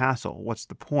worth the hassle. What's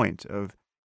the point of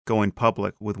going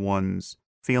public with one's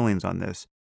feelings on this?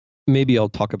 Maybe I'll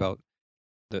talk about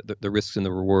the risks and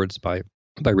the rewards by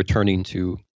returning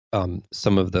to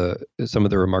some of the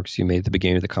remarks you made at the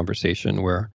beginning of the conversation,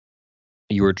 where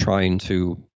you were trying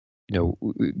to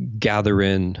gather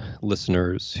in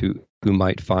listeners who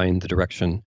might find the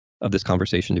direction of this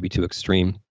conversation to be too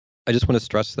extreme. I just want to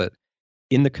stress that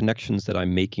in the connections that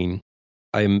I'm making,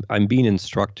 I'm being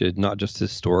instructed not just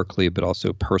historically but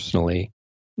also personally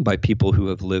by people who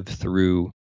have lived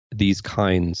through these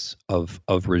kinds of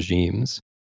regimes,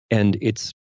 and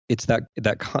it's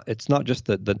not just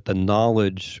the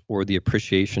knowledge or the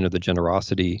appreciation of the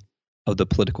generosity of the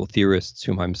political theorists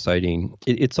whom I'm citing.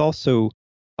 It's also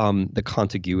the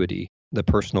contiguity, the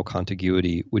personal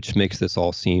contiguity, which makes this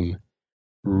all seem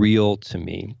real to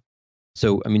me.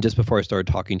 So, I mean, just before I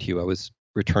started talking to you, I was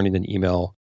returning an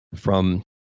email from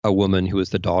a woman who was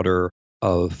the daughter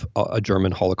of a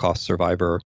German Holocaust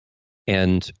survivor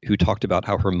and who talked about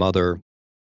how her mother,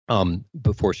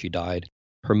 before she died,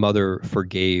 her mother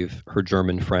forgave her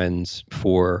German friends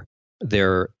for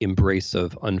their embrace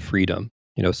of unfreedom.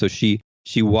 So she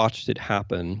watched it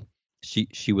happen. She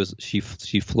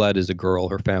fled as a girl.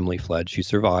 Her family fled. She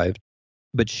survived,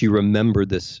 but she remembered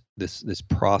this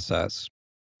process.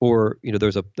 Or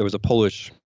there was a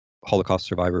Polish Holocaust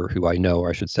survivor who I know, or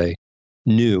I should say,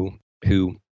 knew,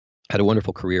 who had a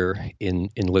wonderful career in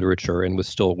literature and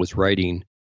was writing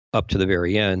up to the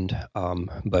very end,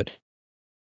 but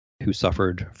who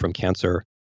suffered from cancer.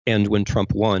 And when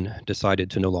Trump won,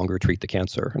 decided to no longer treat the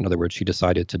cancer. In other words, she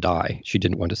decided to die. She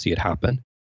didn't want to see it happen.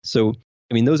 So,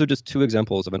 I mean, those are just two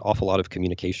examples of an awful lot of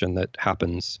communication that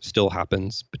still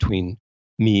happens between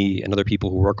me and other people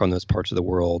who work on those parts of the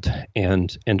world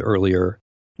and earlier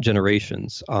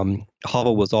generations.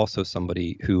 Havel was also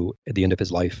somebody who, at the end of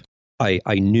his life,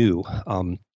 I knew.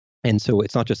 And so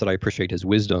it's not just that I appreciate his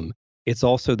wisdom, it's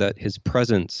also that his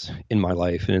presence in my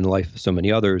life and in the life of so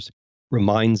many others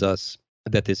reminds us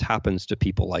that this happens to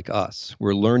people like us.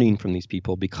 We're learning from these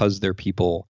people because they're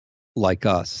people like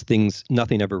us.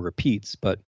 Nothing ever repeats,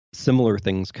 but similar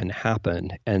things can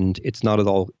happen. And it's not at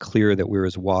all clear that we're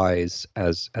as wise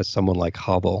as someone like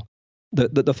Havel.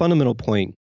 The fundamental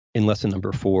point in lesson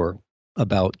number 4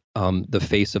 about the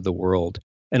face of the world,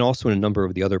 and also in a number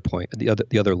of the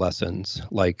other lessons,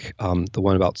 like the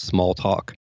one about small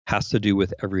talk, has to do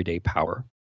with everyday power.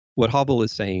 What Havel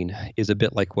is saying is a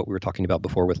bit like what we were talking about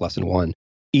before with lesson 1.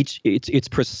 It's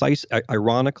precise.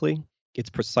 Ironically, it's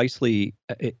precisely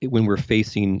when we're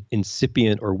facing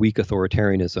incipient or weak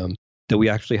authoritarianism that we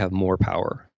actually have more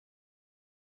power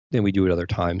than we do at other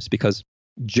times, because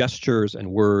gestures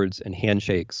and words and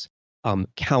handshakes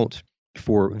count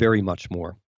for very much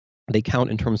more. They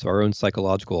count in terms of our own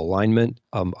psychological alignment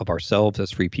of ourselves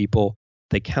as free people.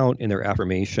 They count in their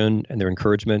affirmation and their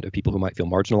encouragement of people who might feel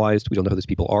marginalized. We don't know who those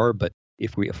people are, but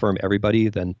if we affirm everybody,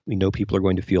 then we know people are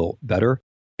going to feel better.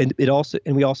 And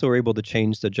we also are able to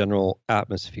change the general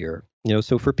atmosphere.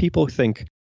 So for people who think,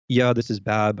 yeah, this is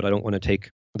bad, but I don't want to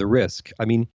take the risk. I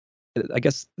mean, I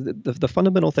guess the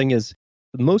fundamental thing is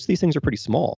most of these things are pretty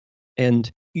small, and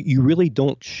you really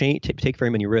don't take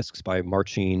very many risks by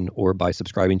marching or by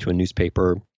subscribing to a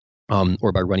newspaper,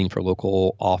 or by running for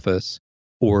local office,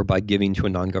 or by giving to a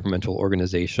non-governmental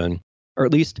organization. Or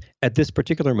at least at this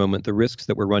particular moment, the risks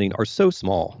that we're running are so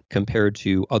small compared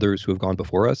to others who have gone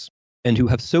before us and who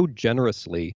have so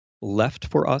generously left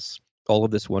for us all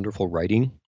of this wonderful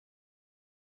writing.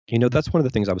 That's one of the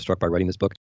things I was struck by writing this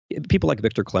book. People like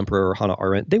Victor Klemperer or Hannah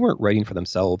Arendt, they weren't writing for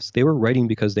themselves. They were writing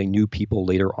because they knew people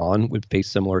later on would face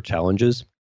similar challenges.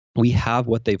 We have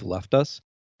what they've left us,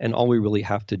 and all we really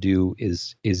have to do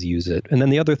is use it. And then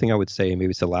the other thing I would say,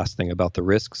 maybe it's the last thing about the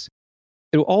risks,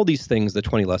 all these things, the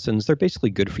 20 lessons, they're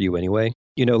basically good for you anyway.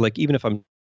 Like even if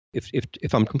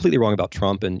I'm completely wrong about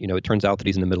Trump, and it turns out that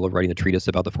he's in the middle of writing a treatise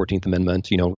about the 14th Amendment,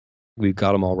 we've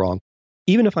got him all wrong.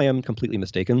 Even if I am completely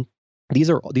mistaken, these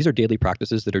are daily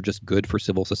practices that are just good for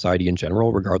civil society in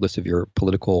general, regardless of your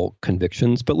political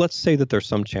convictions. But let's say that there's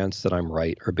some chance that I'm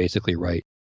right, or basically right.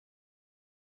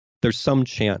 There's some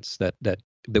chance that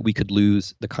we could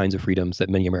lose the kinds of freedoms that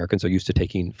many Americans are used to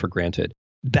taking for granted.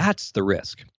 That's the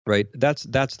risk, right? That's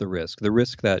the risk. The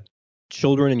risk that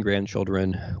children and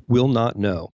grandchildren will not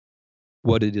know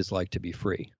what it is like to be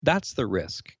free. That's the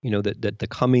risk, that the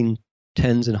coming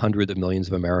tens and hundreds of millions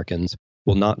of Americans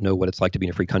will not know what it's like to be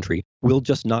in a free country. We'll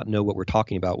just not know what we're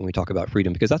talking about when we talk about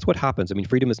freedom, because that's what happens. I mean,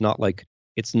 freedom is not like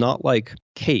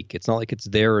cake. It's not like it's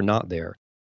there or not there.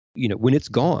 When it's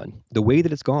gone, the way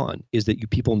that it's gone is that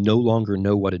people no longer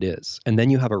know what it is. And then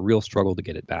you have a real struggle to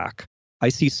get it back. I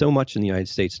see so much in the United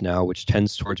States now, which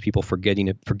tends towards people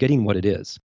forgetting what it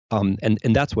is. And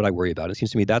that's what I worry about. It seems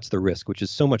to me that's the risk, which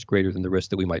is so much greater than the risk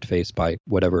that we might face by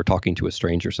talking to a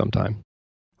stranger sometime.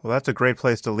 Well, that's a great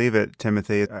place to leave it,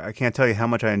 Timothy. I can't tell you how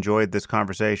much I enjoyed this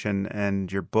conversation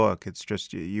and your book. It's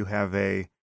just you have a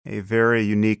very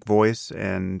unique voice,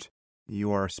 and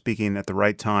you are speaking at the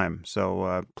right time.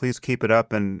 So please keep it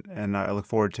up, and I look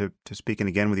forward to speaking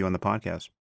again with you on the podcast.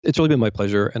 It's really been my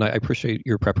pleasure, and I appreciate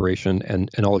your preparation and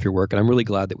all of your work. And I'm really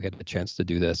glad that we had the chance to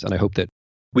do this. And I hope that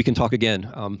we can talk again,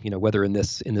 whether in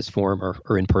this form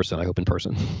or in person. I hope in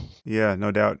person. Yeah,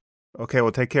 no doubt. Okay,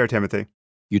 well, take care, Timothy.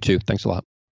 You too. Thanks a lot.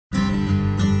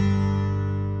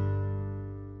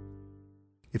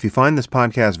 If you find this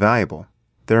podcast valuable,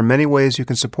 there are many ways you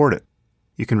can support it.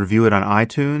 You can review it on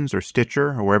iTunes or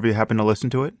Stitcher or wherever you happen to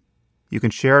listen to it. You can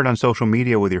share it on social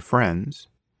media with your friends.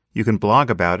 You can blog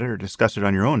about it or discuss it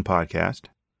on your own podcast.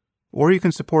 Or you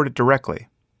can support it directly.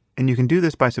 And you can do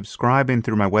this by subscribing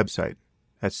through my website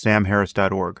at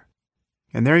samharris.org.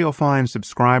 And there you'll find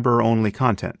subscriber-only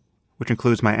content, which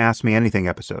includes my Ask Me Anything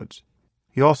episodes.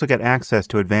 You also get access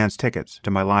to advance tickets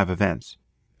to my live events,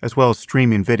 as well as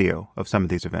streaming video of some of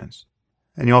these events.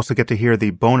 And you also get to hear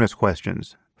the bonus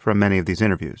questions from many of these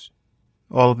interviews.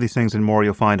 All of these things and more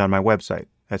you'll find on my website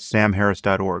at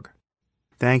samharris.org.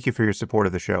 Thank you for your support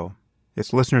of the show.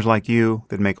 It's listeners like you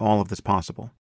that make all of this possible.